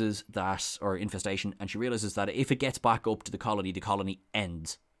realizes that, or infestation, and she realizes that if it gets back up to the colony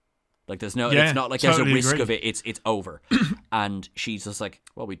ends. Like it's not like there's a risk of it. It's over, and she's just like,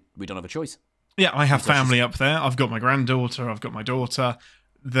 well, we don't have a choice. Yeah, I have family up there. I've got my granddaughter. I've got my daughter.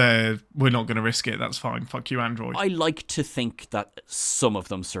 We're not going to risk it. That's fine. Fuck you, Android. I like to think that some of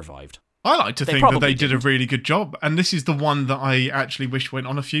them survived. I like to think that they did a really good job. And this is the one that I actually wish went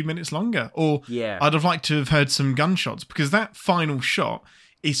on a few minutes longer. Or I'd have liked to have heard some gunshots, because that final shot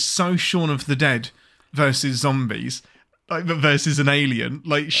is so Shaun of the Dead versus zombies, like versus an alien.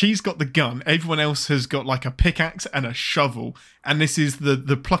 Like, she's got the gun. Everyone else has got like a pickaxe and a shovel. And this is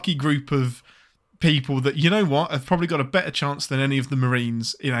the plucky group of people that, you know what, have probably got a better chance than any of the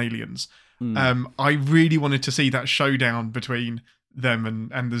Marines in Aliens. I really wanted to see that showdown between them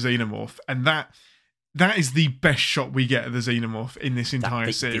and the Xenomorph, and that is the best shot we get of the Xenomorph in this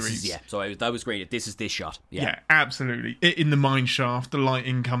entire series. So that was great. This is this shot. Yeah, absolutely. In the mine shaft, the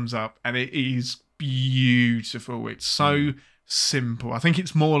lighting comes up, and it is beautiful. It's so simple. I think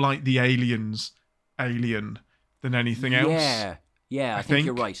it's more like the Aliens Alien than anything else. Yeah, I think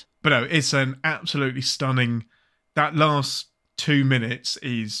you're right. But no, it's an absolutely stunning. That last 2 minutes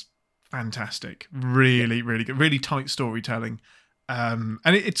is fantastic. Really, really good. Really tight storytelling. And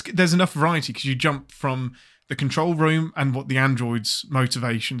there's enough variety, because you jump from the control room and what the android's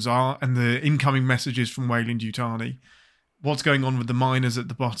motivations are, and the incoming messages from Weyland-Yutani, what's going on with the miners at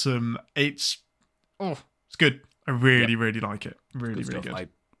the bottom. It's good. I really like it. Really good.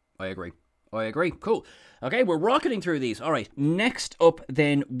 I agree. Cool. Okay, we're rocketing through these. All right. Next up,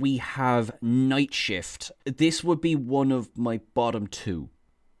 then, we have Night Shift. This would be one of my bottom 2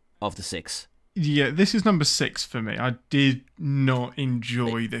 of the 6. Yeah, this is number 6 for me. I did not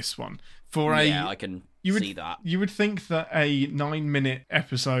enjoy this one. I can see that. You would think that a 9-minute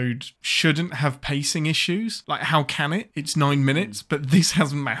episode shouldn't have pacing issues. Like, how can it? It's 9 minutes, but this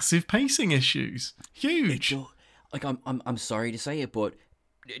has massive pacing issues. Huge. Like, I'm sorry to say it, but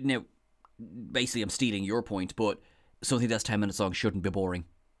now, basically, I'm stealing your point, but something that's 10 minutes long shouldn't be boring.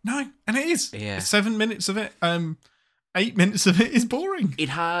 No, and it is. Yeah. 7 minutes of it, 8 minutes of it is boring. It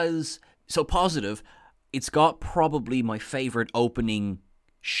has... So positive, it's got probably my favourite opening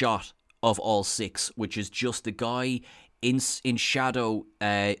shot of all 6, which is just the guy in shadow,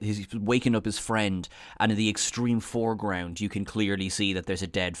 he's waking up his friend, and in the extreme foreground, you can clearly see that there's a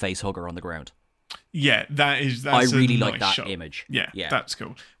dead facehugger on the ground. Yeah, that's I really nice like that shot. image. Yeah, that's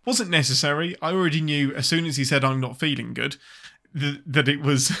cool. Wasn't necessary. I already knew as soon as he said, "I'm not feeling good," that it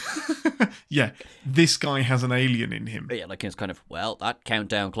was... Yeah, this guy has an alien in him. Yeah, like it's kind of, that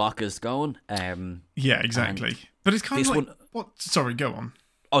countdown clock is going. Yeah, exactly. But it's kind of like... What? Sorry, go on.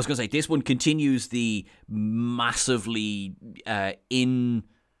 I was going to say, this one continues the massively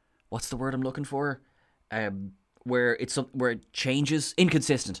what's the word I'm looking for? Where it changes,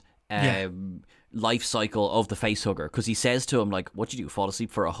 inconsistent life cycle of the facehugger. Because he says to him, like, what'd you do, fall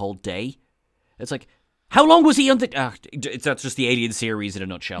asleep for a whole day? It's like... How long was he on the... that's just the Alien series in a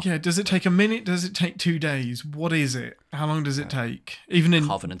nutshell. Yeah, does it take a minute? Does it take 2 days? What is it? How long does it take? Even in...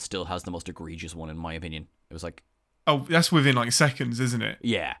 Covenant still has the most egregious one, in my opinion. It was like... Oh, that's within like seconds, isn't it?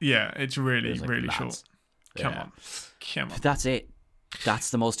 Yeah. Yeah, it's really, like, really short. Come on. That's it. That's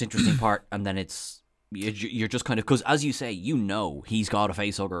the most interesting part. And then you're just kind of... Because as you say, he's got a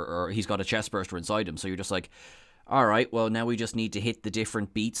facehugger or he's got a chest burster inside him. So you're just like... all right, well, now we just need to hit the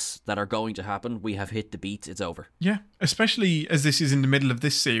different beats that are going to happen. We have hit the beats. It's over. Yeah, especially as this is in the middle of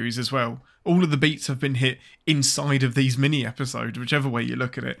this series as well. All of the beats have been hit inside of these mini episodes, whichever way you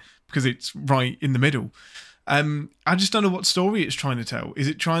look at it, because it's right in the middle. I just don't know what story it's trying to tell. Is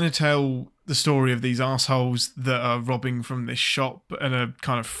it trying to tell the story of these assholes that are robbing from this shop and are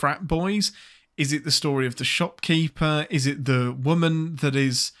kind of frat boys? Is it the story of the shopkeeper? Is it the woman that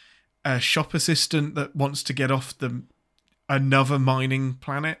is a shop assistant that wants to get off another mining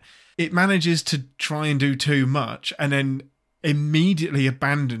planet? It manages to try and do too much and then immediately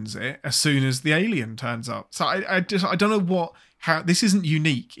abandons it as soon as the alien turns up. So I don't know how this isn't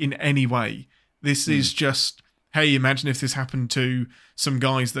unique in any way. This is just, hey, imagine if this happened to some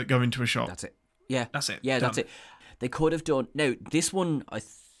guys that go into a shop. That's it. Yeah. That's it. Yeah, Done. that's it. They could have done... Now, this one, I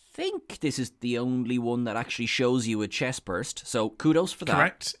think this is the only one that actually shows you a chest burst. So kudos for that.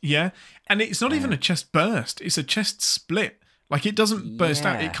 Correct. Yeah. And it's not even a chest burst. It's a chest split. Like, it doesn't burst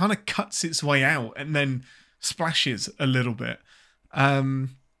out. It kind of cuts its way out and then splashes a little bit.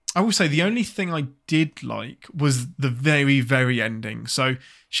 I will say the only thing I did like was the very, very ending. So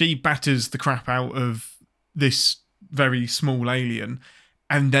she batters the crap out of this very small alien,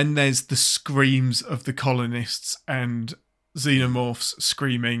 and then there's the screams of the colonists and xenomorphs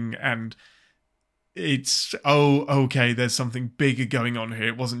screaming, and it's, oh, okay, there's something bigger going on here.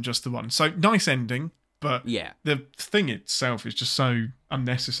 It wasn't just the one. So nice ending, but the thing itself is just so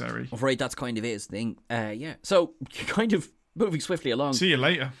unnecessary. I'm afraid that's kind of his thing. Yeah. So kind of moving swiftly along. See you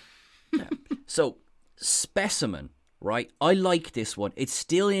later. So, Specimen, right? I like this one. It's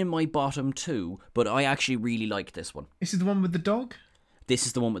still in my bottom two, but I actually really like this one. This is the one with the dog? This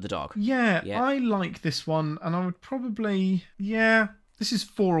is the one with the dog. Yeah. I like this one, and I would probably... Yeah, this is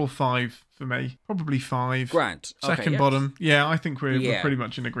 4 or 5 for me. Probably 5. Grant. Second bottom. Yeah, I think we're pretty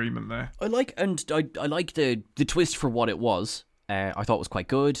much in agreement there. I like the twist for what it was. I thought it was quite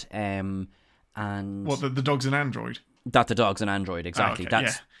good. And what, the dog's an android? That the dog's an android, exactly. Oh,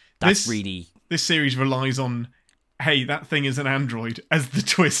 okay, That's really... This series relies on, hey, that thing is an android, as the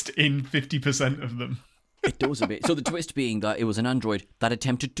twist in 50% of them. It does a bit. So the twist being that it was an android that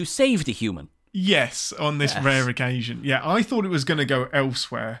attempted to save the human. Yes, on this rare occasion. Yeah, I thought it was going to go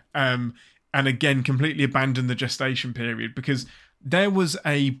elsewhere. And again, completely abandon the gestation period, because there was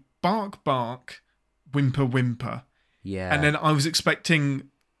a bark, whimper, whimper. Yeah. And then I was expecting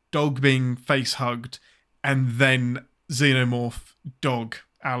dog being face hugged, and then xenomorph dog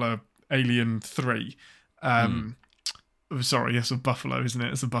a la Alien 3. Sorry, it's a buffalo, isn't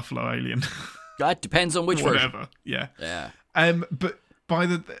it? It's a buffalo alien. That depends on which version. Whatever, yeah. Yeah. But by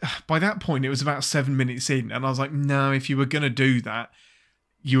that point, it was about 7 minutes in, and I was like, no, if you were going to do that,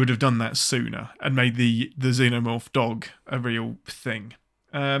 you would have done that sooner and made the xenomorph dog a real thing.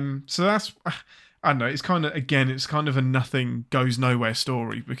 So that's... I don't know, it's kind of a nothing goes nowhere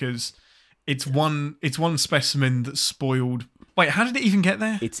story, because it's one specimen that's spoiled. Wait, how did it even get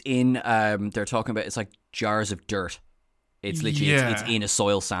there? It's in they're talking about, it's like jars of dirt. It's literally it's in a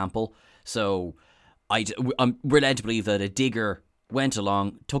soil sample. So we're led to believe that a digger went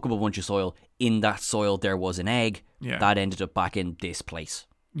along, took up a bunch of soil. In that soil there was an egg that ended up back in this place.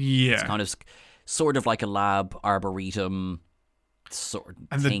 Yeah. It's kind of sort of like a lab arboretum sort of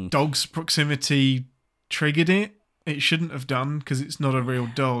and thing. The dog's proximity triggered it. It shouldn't have done, because it's not a real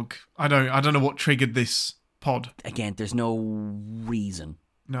dog. I don't know what triggered this pod. Again, there's no reason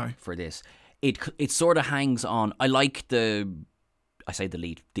for this. It sort of hangs on. I like the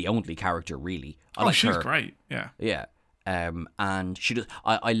lead, the only character really. I like she's her. great. Yeah. Yeah. And she does.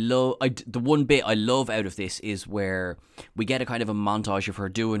 I love the one bit I love out of this is where we get a kind of a montage of her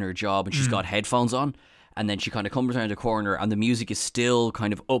doing her job, and she's got headphones on. And then she kind of comes around the corner, and the music is still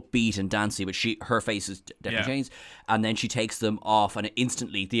kind of upbeat and dancey, but her face is definitely changed. And then she takes them off, and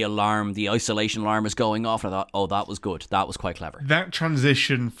instantly the isolation alarm is going off. And I thought, oh, that was good. That was quite clever. That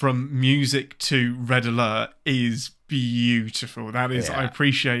transition from music to red alert is beautiful. That is, I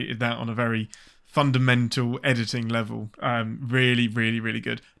appreciated that on a very fundamental editing level. Really, really, really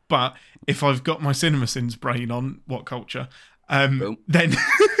good. But if I've got my CinemaSins brain on, what culture, then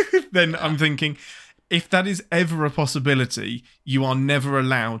I'm thinking, if that is ever a possibility, you are never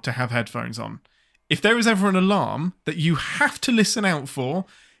allowed to have headphones on. If there is ever an alarm that you have to listen out for,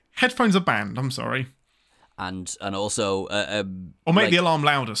 headphones are banned. I'm sorry. And also... or make the alarm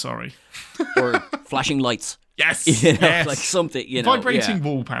louder, sorry. Or flashing lights. Yes, yes. Like something, Vibrating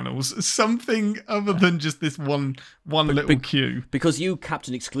wall panels. Something other than just this one little cue. Because you,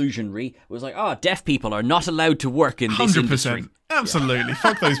 Captain Exclusionary, was like, deaf people are not allowed to work in this industry. 100%. Absolutely.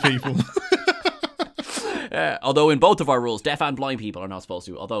 Fuck those people. Although in both of our rules, deaf and blind people are not supposed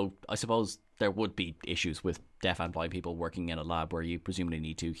to. Although I suppose there would be issues with deaf and blind people working in a lab where you presumably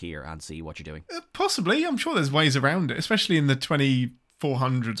need to hear and see what you're doing. Possibly. I'm sure there's ways around it, especially in the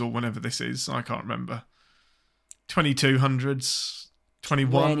 2400s or whenever this is. I can't remember. 2200s,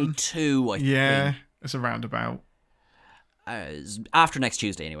 21. 22, I think. Yeah, it's a roundabout. After next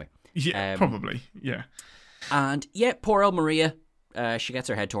Tuesday, anyway. Yeah, probably. Yeah. And yeah, poor old Maria. She gets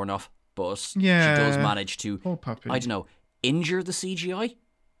her head torn off, but Yeah. she does manage to, Poor puppy. I don't know, injure the CGI.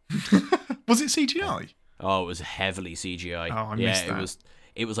 Was it CGI? Oh, it was heavily CGI. Oh, I missed that.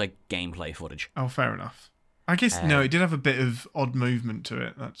 It was like gameplay footage. Oh, fair enough. I guess, no, it did have a bit of odd movement to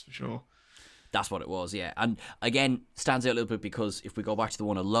it, that's for sure. That's what it was, yeah. And again, stands out a little bit because if we go back to the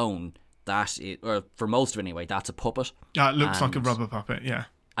one alone, or for most of it anyway, that's a puppet. It looks like a rubber puppet, yeah.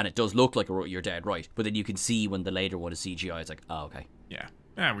 And it does look like you're dead right. But then you can see when the later one is CGI, it's like, oh, okay. Yeah.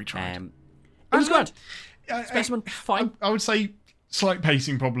 Yeah, we tried. It was good. Specimen, fine. I would say slight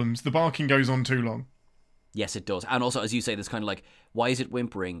pacing problems. The barking goes on too long. Yes, it does. And also, as you say, there's kind of like, why is it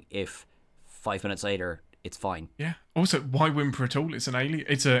whimpering if 5 minutes later it's fine? Yeah. Also, why whimper at all? It's an alien.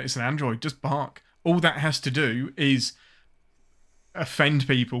 It's an android. Just bark. All that has to do is offend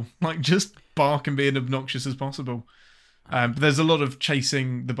people. Like, just bark and be as obnoxious as possible. But there's a lot of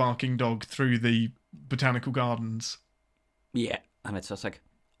chasing the barking dog through the botanical gardens. Yeah, and it's just like,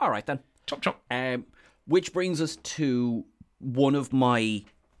 all right then. Chop chop. Which brings us to one of my,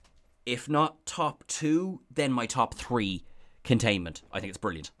 if not top 2, then my top 3 containment. I think it's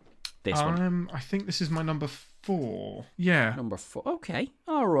brilliant. This one. I think this is my number 4. Yeah. Number 4. Okay.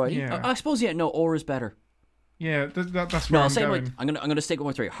 All right. Yeah. I suppose, yeah, no, ore is better. Yeah, that's where No, I'm same going. way. I'm gonna stick with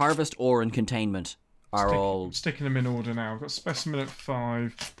my 3. Harvest, ore, and containment are all. Sticking them in order now. I've got specimen at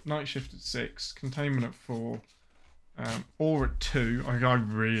 5, night shift at 6, containment at 4, ore at 2. I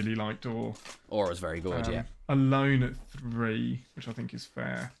really liked ore. Ore is very good, yeah. Alone at 3, which I think is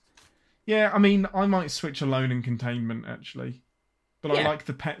fair. Yeah, I mean, I might switch alone and containment actually, but I like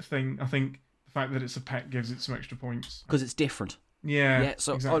the pet thing. I think the fact that it's a pet gives it some extra points. Because it's different. Yeah,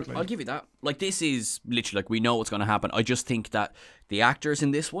 So exactly. I'll give you that. Like, this is literally like, we know what's going to happen. I just think that the actors in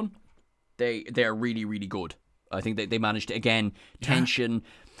this one, they're really, really good. I think they managed to, again, tension.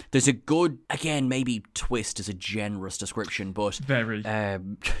 There's a good, again, maybe twist is a generous description, but Very.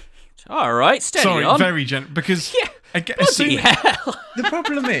 all right, steady Sorry, on. very because again, Bloody hell. the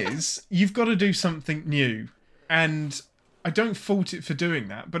problem is you've got to do something new, and I don't fault it for doing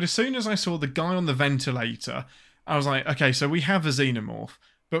that. But as soon as I saw the guy on the ventilator, I was like, okay, so we have a xenomorph.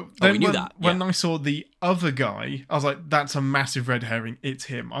 But then we knew that, yeah. when I saw the other guy, I was like, that's a massive red herring. It's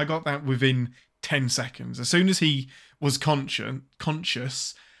him. I got that within 10 seconds. As soon as he was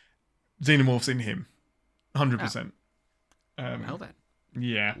conscious, xenomorph's in him. 100%. Well then.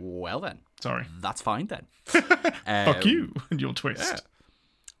 Yeah. Well then. Sorry. That's fine then. Fuck you and your twist.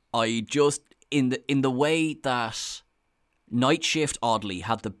 I just, in the way that Night Shift, oddly,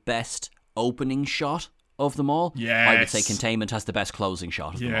 had the best opening shot of them all, I would say Yes. Containment has the best closing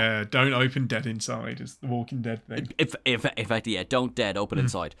shot of them all. Yeah, don't open dead inside is the Walking Dead thing. In fact, yeah, don't dead, open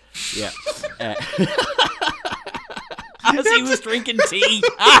inside. Yeah. As he was drinking tea.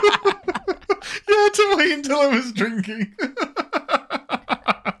 You had to wait until I was drinking.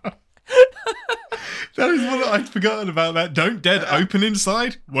 That is what I'd forgotten about that. Don't dead, open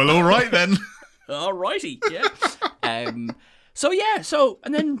inside. Well, all right then. Alrighty, yeah. And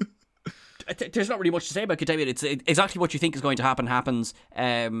then there's not really much to say about Containment. It's exactly what you think is going to happen happens,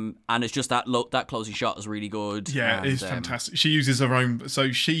 and it's just that closing shot is really good. Yeah, and, it's fantastic. She uses her own. So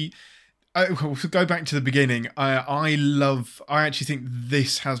we'll go back to the beginning. I actually think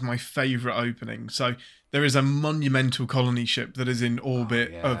this has my favourite opening. So there is a monumental colony ship that is in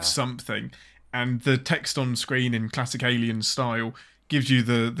orbit of something, and the text on screen in classic Alien style gives you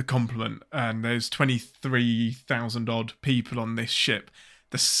the compliment. And there's 23,000 odd people on this ship.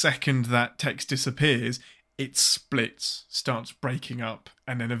 The second that text disappears, it splits, starts breaking up,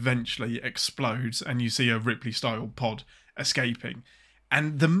 and then eventually explodes, and you see a Ripley-style pod escaping.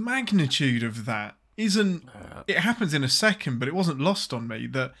 And the magnitude of that isn't... It happens in a second, but it wasn't lost on me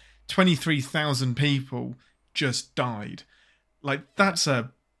that 23,000 people just died. Like, that's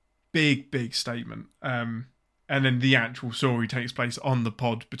a big, big statement. And then the actual story takes place on the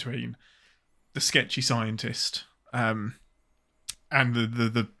pod between the sketchy scientist and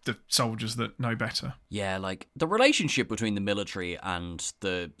the soldiers that know better. Yeah, like, the relationship between the military and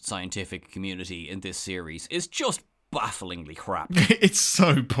the scientific community in this series is just bafflingly crap. It's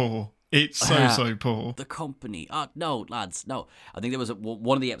so poor. It's so poor. The company. No, lads, no. I think there was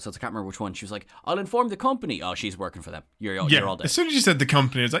one of the episodes, I can't remember which one, she was like, I'll inform the company. Oh, she's working for them. You're all dead. As soon as you said the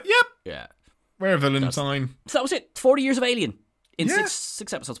company, I was like, yep, Yeah. wear a villain sign. So that was it. 40 years of Alien in Yeah.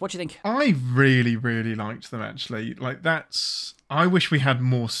 six episodes. What do you think? I really, really liked them, actually. Like, I wish we had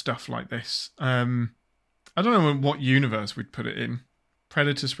more stuff like this. I don't know what universe we'd put it in.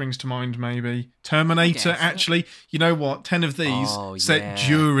 Predator springs to mind, maybe. Terminator, guess, yeah. actually. You know what? 10 of these set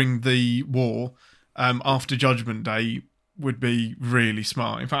during the war, after Judgment Day, would be really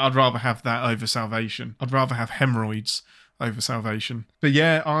smart. In fact, I'd rather have that over Salvation. I'd rather have hemorrhoids over Salvation. But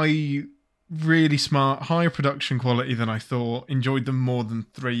yeah, really smart, higher production quality than I thought. Enjoyed them more than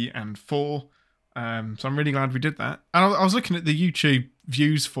 3 and 4. So I'm really glad we did that. And I was looking at the YouTube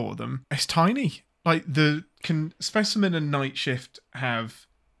views for them. It's tiny. Like, Specimen and Night Shift have...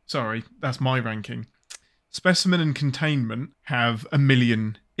 Sorry, that's my ranking. Specimen and Containment have 1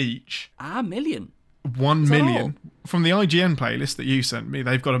 million each. 1 million? 1 million. From the IGN playlist that you sent me,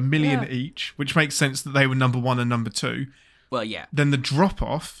 they've got 1 million each, which makes sense that they were number 1 and number 2. Well, yeah. Then the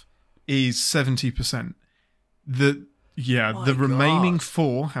drop-off is 70%. The remaining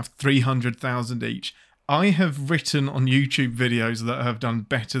 4 have 300,000 each. I have written on YouTube videos that have done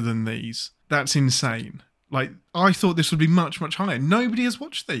better than these. That's insane. Like, I thought this would be much, much higher. Nobody has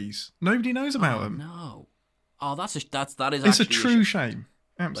watched these. Nobody knows about them. No. Oh, that is It's actually a true shame.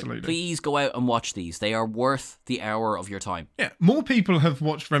 Absolutely. Like, please go out and watch these. They are worth the hour of your time. Yeah, more people have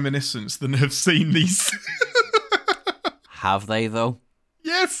watched Reminiscence than have seen these. Have they, though?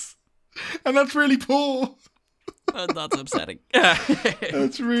 Yes. And that's really poor. And that's upsetting.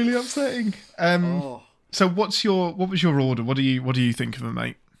 That's really upsetting. So what was your order? What do you think of them,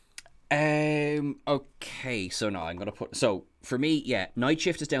 mate? Okay, so now I'm gonna put. So for me, yeah, Night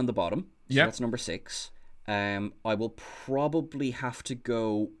Shift is down the bottom. So that's number 6. I will probably have to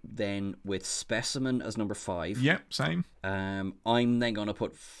go then with Specimen as number 5. Yep, same. I'm then gonna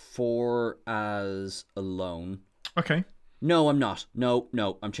put 4 as Alone. Okay. No, I'm not. No,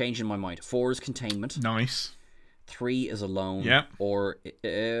 I'm changing my mind. 4 is Containment. Nice. 3 is Alone. Yep. Or I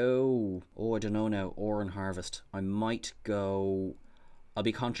don't know now. Or in Harvest. I might go. I'll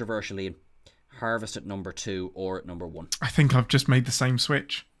be controversially in Harvest at number 2 or at number 1. I think I've just made the same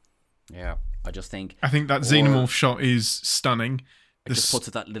switch. Yeah, I think that Xenomorph shot is stunning. It just puts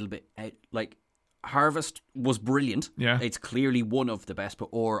it that little bit out. Like, Harvest was brilliant. Yeah. It's clearly one of the best, but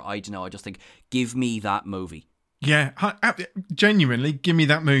I don't know. I just think, give me that movie. Yeah, genuinely, give me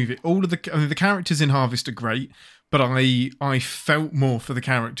that movie. All of the characters in Harvest are great, but I felt more for the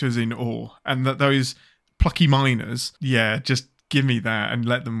characters in Awe, and that those plucky miners, just give me that and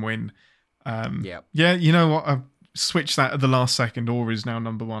let them win. Yeah, you know what? I switched that at the last second. Awe is now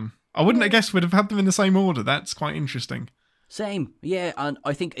number 1. I wouldn't have guessed we'd have had them in the same order. That's quite interesting. Same, yeah, and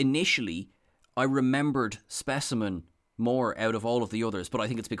I think initially I remembered Specimen more out of all of the others, but I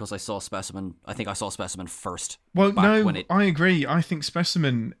think it's because I saw Specimen. I think I saw Specimen first. Well, no, I agree. I think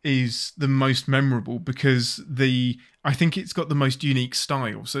Specimen is the most memorable because I think it's got the most unique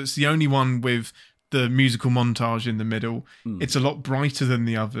style. So it's the only one with the musical montage in the middle. It's a lot brighter than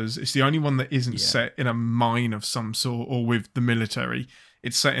the others. It's the only one that isn't set in a mine of some sort or with the military.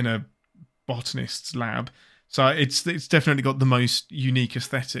 It's set in a botanist's lab. So it's definitely got the most unique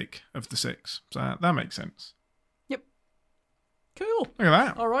aesthetic of the 6. So that makes sense. Cool. Look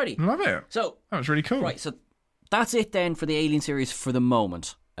at that. Alrighty. Love it. So that was really cool. Right, so that's it then for the Alien series for the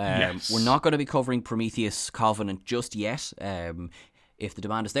moment. Yes. We're not going to be covering Prometheus Covenant just yet. If the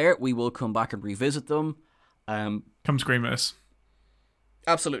demand is there, we will come back and revisit them. Come scream at us.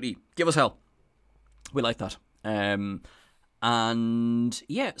 Absolutely. Give us hell. We like that. And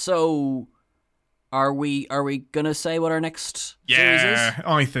yeah, so are we going to say what our next series is? Yeah,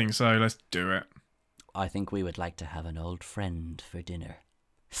 I think so. Let's do it. I think we would like to have an old friend for dinner.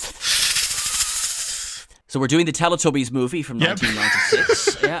 So we're doing the Teletubbies movie from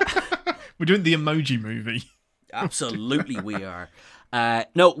 1996. Yeah. We're doing the Emoji Movie. Absolutely we are.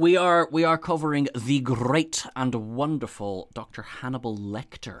 No, we are covering the great and wonderful Dr. Hannibal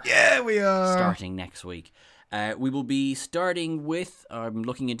Lecter. Yeah, we are. Starting next week. We will be starting with, I'm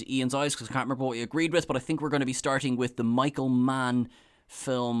looking into Ian's eyes because I can't remember what we agreed with, but I think we're going to be starting with the Michael Mann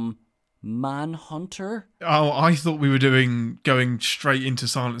film Manhunter. Oh, I thought we were going straight into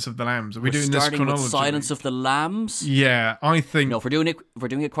Silence of the Lambs. Are we doing this chronologically? With Silence of the Lambs? Yeah, I think. No, if we're doing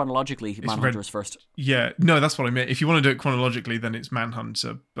it chronologically, Manhunter is first. Yeah, no, that's what I meant. If you want to do it chronologically, then it's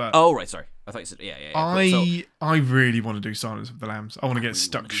Manhunter. But oh, right, sorry. I thought you said yeah. I really want to do Silence of the Lambs. I want to get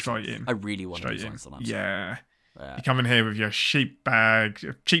stuck straight in. I really want to do Silence of the Lambs. Yeah. You come in here with your cheap bag,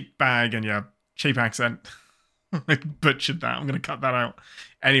 and your cheap accent. I butchered that. I'm going to cut that out.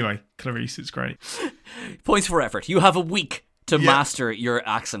 Anyway, Clarice, it's great. Points for effort. You have a week to master your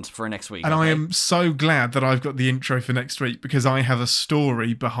accent for next week. And I am so glad that I've got the intro for next week because I have a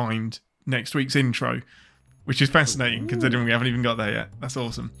story behind next week's intro. which is fascinating considering we haven't even got there yet. That's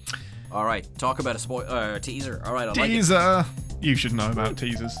awesome. All right, talk about a teaser. All right, I teaser. like it. You should know about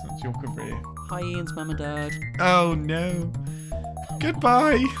teasers. That's your career. Hi, Ian's mum and dad. Oh no.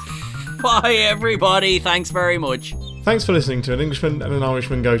 Goodbye. Bye, everybody. Thanks very much. Thanks for listening to An Englishman and an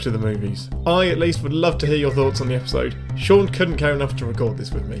Irishman Go to the Movies. I, at least, would love to hear your thoughts on the episode. Sean couldn't care enough to record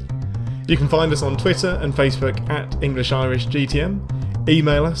this with me. You can find us on Twitter and Facebook at EnglishIrishGTM,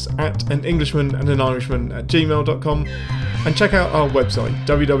 email us at anenglishmanandanirishman@gmail.com, and check out our website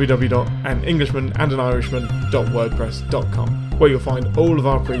www.anenglishmanandanirishman.wordpress.com, where you'll find all of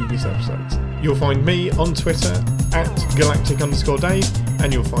our previous episodes. You'll find me on Twitter at galactic_Dave,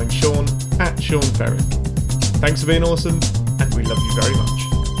 and you'll find Sean at Sean Ferry. Thanks for being awesome, and we love you very much.